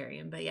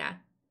vegetarian, but yeah.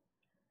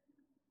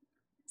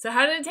 So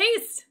how did it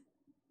taste?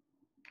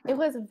 It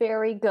was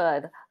very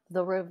good.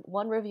 The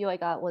one review I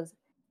got was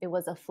it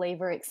was a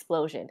flavor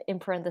explosion, in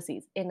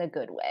parentheses, in a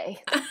good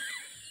way.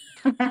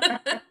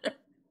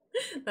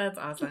 That's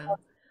awesome.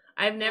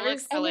 I've never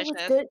looks seen delicious. It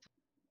was good.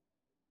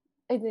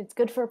 And it's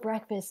good for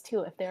breakfast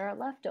too if there are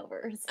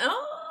leftovers.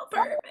 Oh,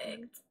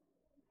 perfect.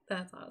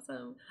 That's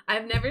awesome.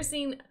 I've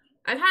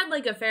had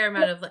like a fair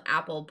amount of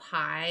apple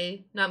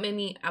pie, not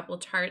many apple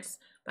tarts,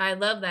 but I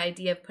love the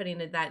idea of putting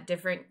that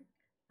different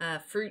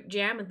fruit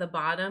jam at the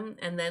bottom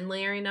and then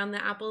layering on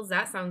the apples.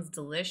 That sounds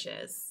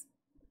delicious.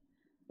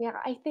 Yeah,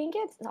 I think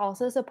it's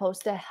also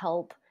supposed to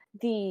help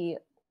the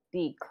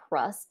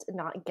crust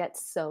not get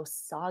so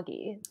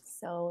soggy.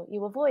 So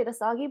you avoid a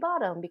soggy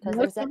bottom because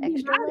there's that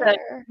extra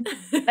layer.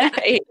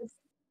 Nice.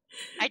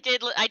 I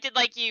did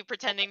like you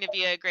pretending to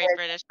be a Great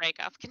British Bake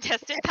Off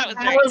contestant. That was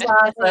That very was good.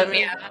 awesome. That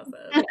Yeah. was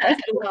awesome.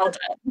 Well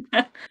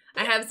done.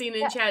 I have seen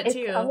in chat It's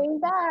too. coming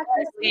back.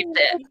 Believed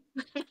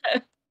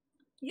it.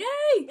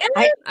 Yay!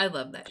 I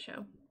love that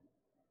show.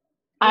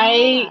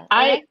 I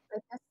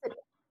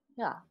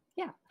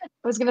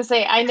was gonna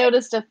say I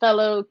noticed a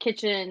fellow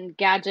kitchen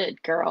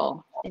gadget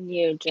girl in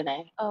you,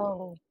 Janae.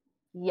 Oh,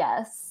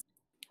 yes.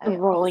 The I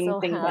rolling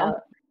also thing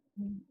have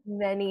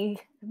many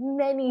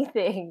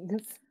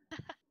things.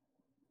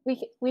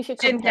 We should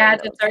Kitchen compare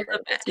gadgets those are the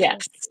first. best.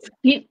 Yes.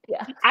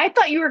 Yeah. I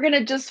thought you were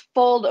gonna just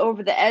fold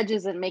over the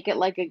edges and make it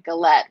like a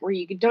galette, where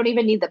you don't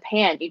even need the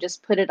pan. You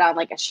just put it on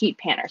like a sheet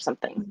pan or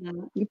something.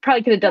 Mhm. You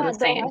probably could have done the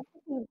same.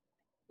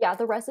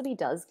 The recipe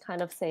does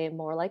kind of say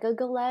more like a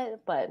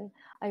galette, but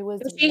I was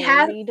Does she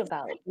have- worried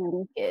about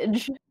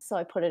leakage, so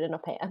I put it in a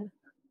pan.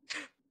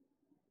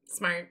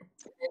 Smart.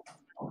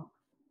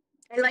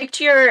 I liked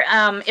your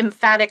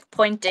emphatic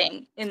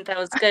pointing in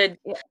those good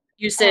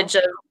usage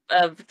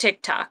of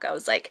TikTok. I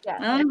was like,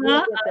 Yeah,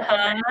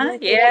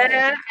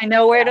 yeah, I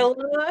know where to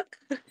look.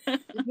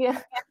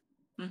 Yeah.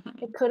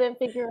 Mhm. I couldn't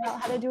figure out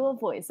how to do a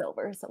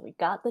voiceover, so we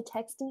got the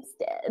text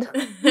instead.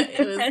 It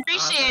was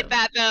Appreciate awesome.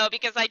 that though,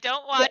 because I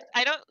don't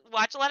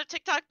watch a lot of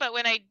TikTok, but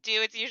when I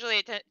do, it's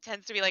usually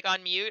tends to be like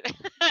on mute.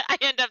 I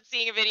end up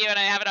seeing a video and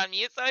I have it on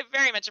mute, so I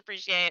very much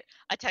appreciate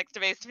a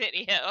text-based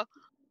video.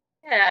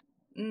 Yeah.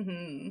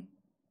 Mm-hmm.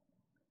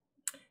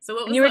 So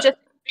what was And you were just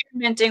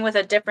experimenting with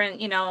a different,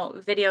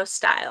 video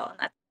style,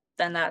 and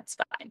then that's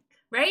fine.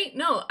 Right?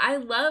 No, I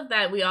love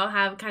that we all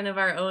have kind of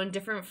our own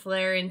different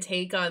flair and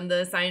take on the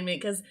assignment,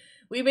 because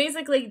we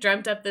basically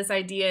dreamt up this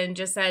idea and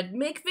just said,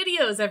 make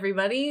videos,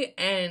 everybody.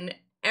 And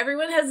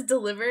everyone has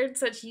delivered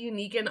such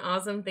unique and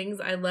awesome things.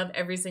 I love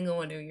every single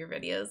one of your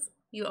videos.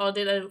 You all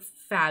did a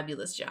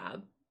fabulous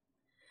job.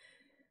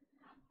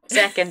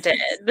 Seconded.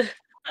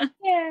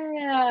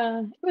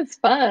 Yeah, it was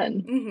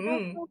fun.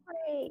 Mm-hmm. Oh,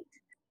 great.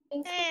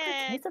 Thanks for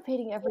Yay.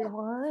 participating,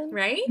 everyone.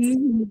 Right?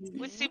 It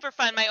was super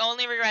fun. My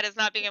only regret is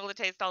not being able to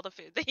taste all the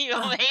food that you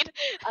all made.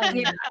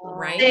 Yeah.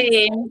 Right?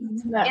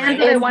 Same. Right.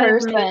 And I In wanted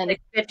to make person.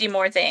 like 50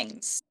 more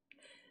things.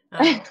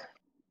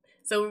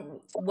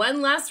 So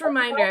one last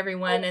reminder,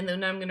 everyone, and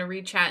then I'm going to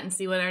read chat and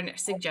see what our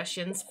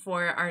suggestions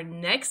for our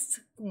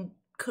next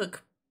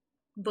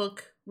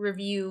cookbook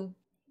review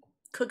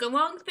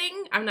cook-along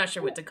thing. I'm not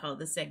sure what to call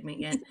this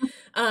segment yet.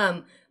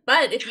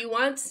 But if you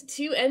want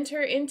to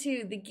enter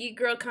into the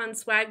GeekGirlCon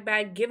swag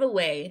bag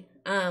giveaway,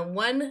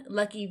 one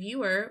lucky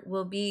viewer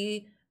will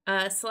be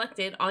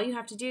selected. All you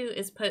have to do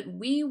is put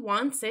 "we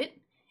wants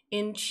it"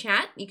 in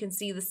chat. You can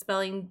see the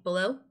spelling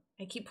below.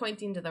 I keep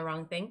pointing to the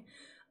wrong thing.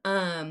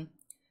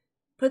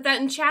 Put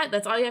that in chat.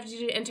 That's all you have to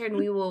do to enter, and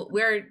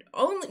we're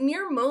only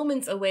mere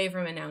moments away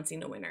from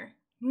announcing a winner.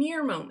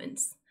 Mere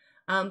moments.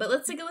 But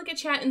let's take a look at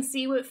chat and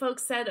see what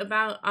folks said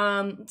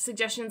about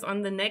suggestions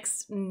on the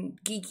next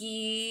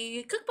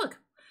geeky cookbook.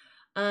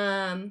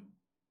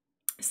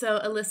 So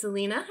Alyssa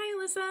Lena, hi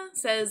Alyssa,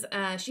 says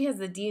she has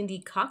the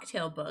D&D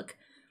cocktail book.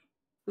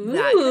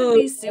 That could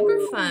be super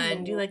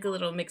fun. Do like a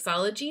little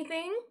mixology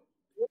thing.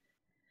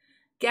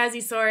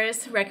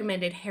 Gazzysaurus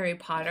recommended Harry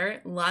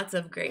Potter. Lots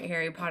of great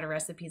Harry Potter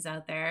recipes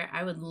out there.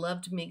 I would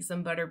love to make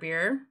some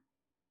butterbeer.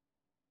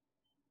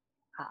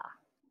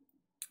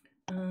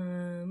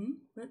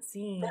 Let's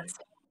see.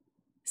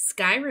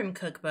 Skyrim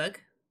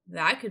cookbook.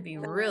 That could be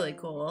really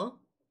cool.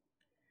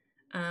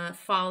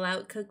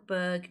 Fallout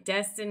cookbook.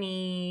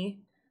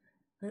 Destiny.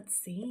 Let's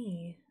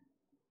see.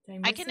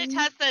 I can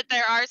attest that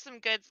there are some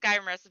good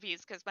Skyrim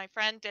recipes because my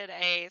friend did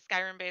a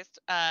Skyrim-based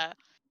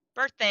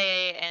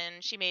birthday,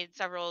 and she made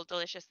several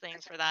delicious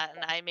things for that,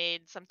 and I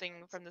made something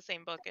from the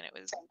same book, and it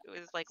was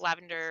like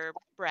lavender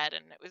bread,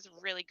 and it was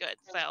really good.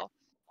 So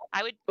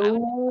I would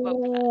vote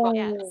for that.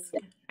 Yes.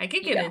 I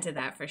could get into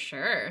that for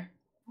sure.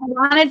 I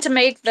wanted to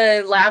make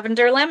the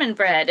lavender lemon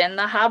bread and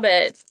the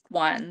Hobbit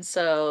one,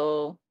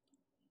 so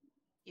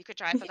You could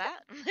try for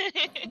that.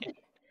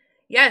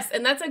 Yes,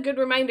 and that's a good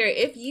reminder.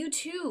 If you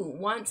too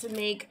want to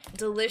make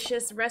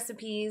delicious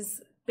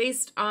recipes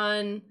based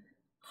on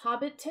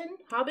Hobbiting,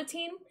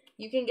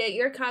 you can get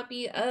your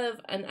copy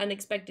of An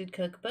Unexpected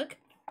Cookbook,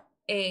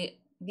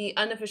 the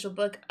unofficial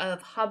book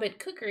of Hobbit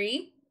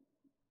Cookery,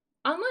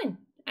 online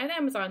at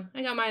Amazon.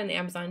 I got mine on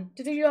Amazon.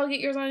 Did you all get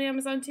yours on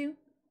Amazon too?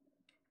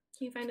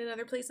 Can you find it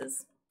other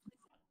places?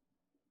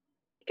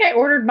 I think I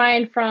ordered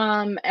mine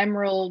from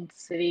Emerald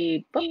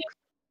City Books.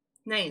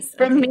 Nice.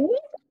 From me?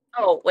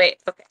 Oh, wait.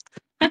 Okay.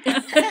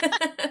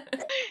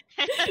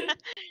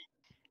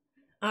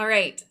 All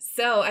right.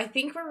 So I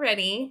think we're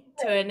ready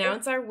to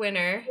announce our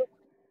winner.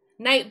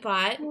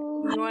 Nightbot,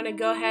 you want to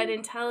go ahead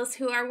and tell us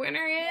who our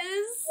winner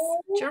is?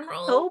 Drum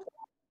roll. Oh,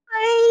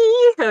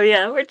 hi. Oh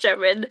yeah, we're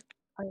German.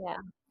 Oh yeah.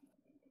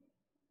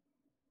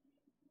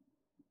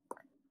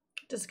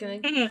 Just gonna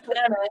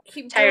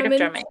keep tired drumming. of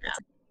drumming now.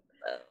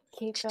 So.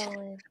 Keep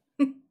going.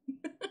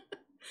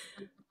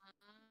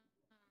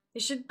 You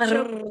should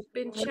show up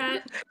in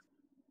chat.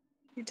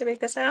 Need to make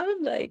the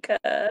sound like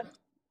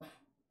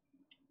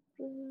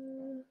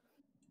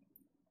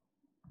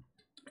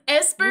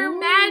Esper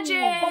Magic!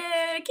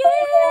 Yay!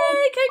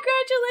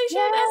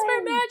 Congratulations,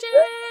 Esper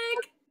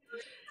Magic!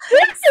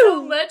 Thanks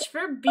so much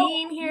for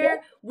being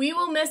here. We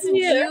will message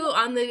you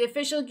on the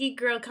official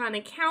GeekGirlCon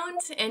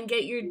account and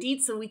get your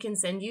deets so we can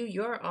send you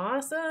your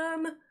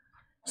awesome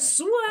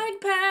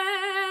swag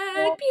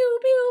pack. Pew,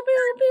 pew,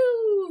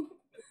 pew,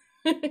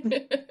 pew.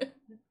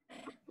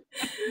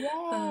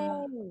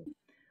 Yay!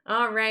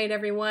 All right,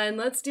 everyone.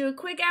 Let's do a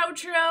quick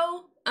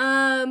outro.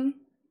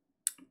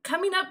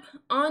 Coming up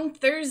on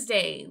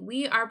Thursday,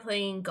 we are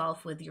playing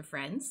golf with your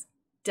friends.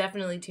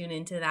 Definitely tune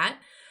into that.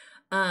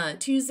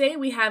 Tuesday,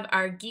 we have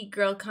our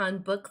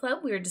GeekGirlCon book club.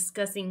 We are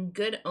discussing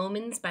Good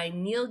Omens by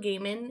Neil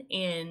Gaiman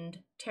and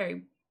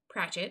Terry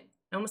Pratchett.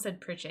 I almost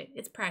said Pritchett.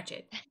 It's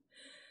Pratchett.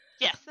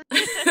 Yes.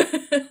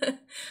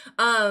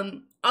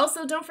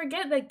 Also, don't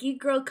forget that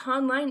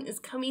GeekGirlCon is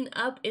coming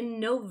up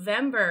in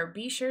November.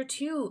 Be sure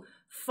to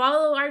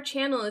follow our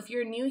channel if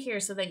you're new here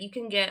so that you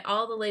can get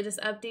all the latest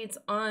updates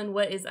on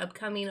what is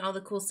upcoming, all the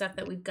cool stuff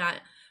that we've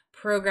got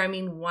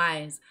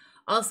programming-wise.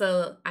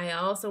 Also, I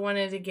also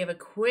wanted to give a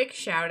quick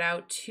shout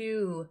out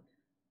to,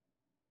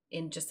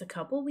 in just a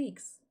couple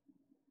weeks,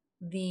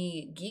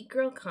 the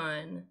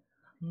GeekGirlCon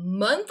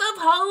month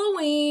of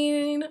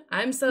Halloween.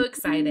 I'm so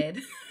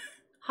excited.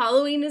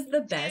 Halloween is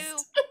the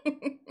best.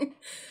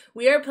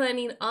 We are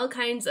planning all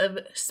kinds of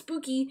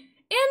spooky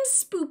and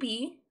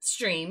spoopy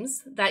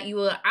streams that you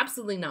will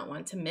absolutely not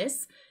want to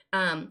miss.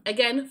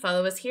 Again,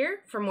 follow us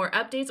here for more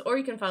updates, or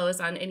you can follow us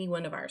on any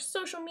one of our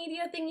social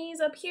media thingies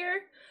up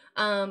here,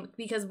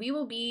 because we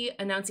will be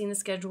announcing the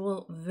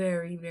schedule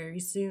very, very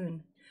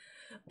soon.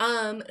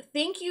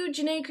 Thank you,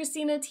 Janae,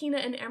 Christina, Tina,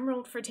 and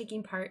Emerald for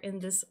taking part in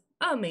this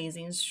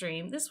amazing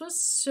stream. This was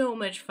so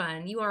much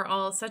fun. You are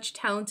all such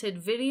talented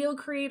video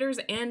creators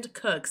and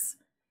cooks.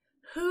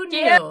 Who knew?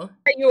 Yeah,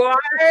 you are.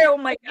 Oh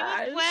my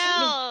gosh.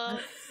 Well.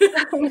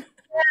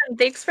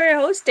 Thanks for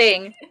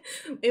hosting.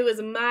 It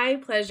was my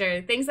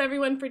pleasure. Thanks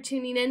everyone for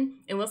tuning in,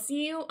 and we'll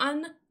see you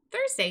on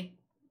Thursday.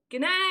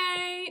 Good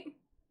night.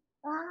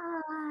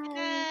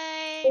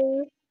 Bye.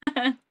 Good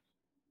night.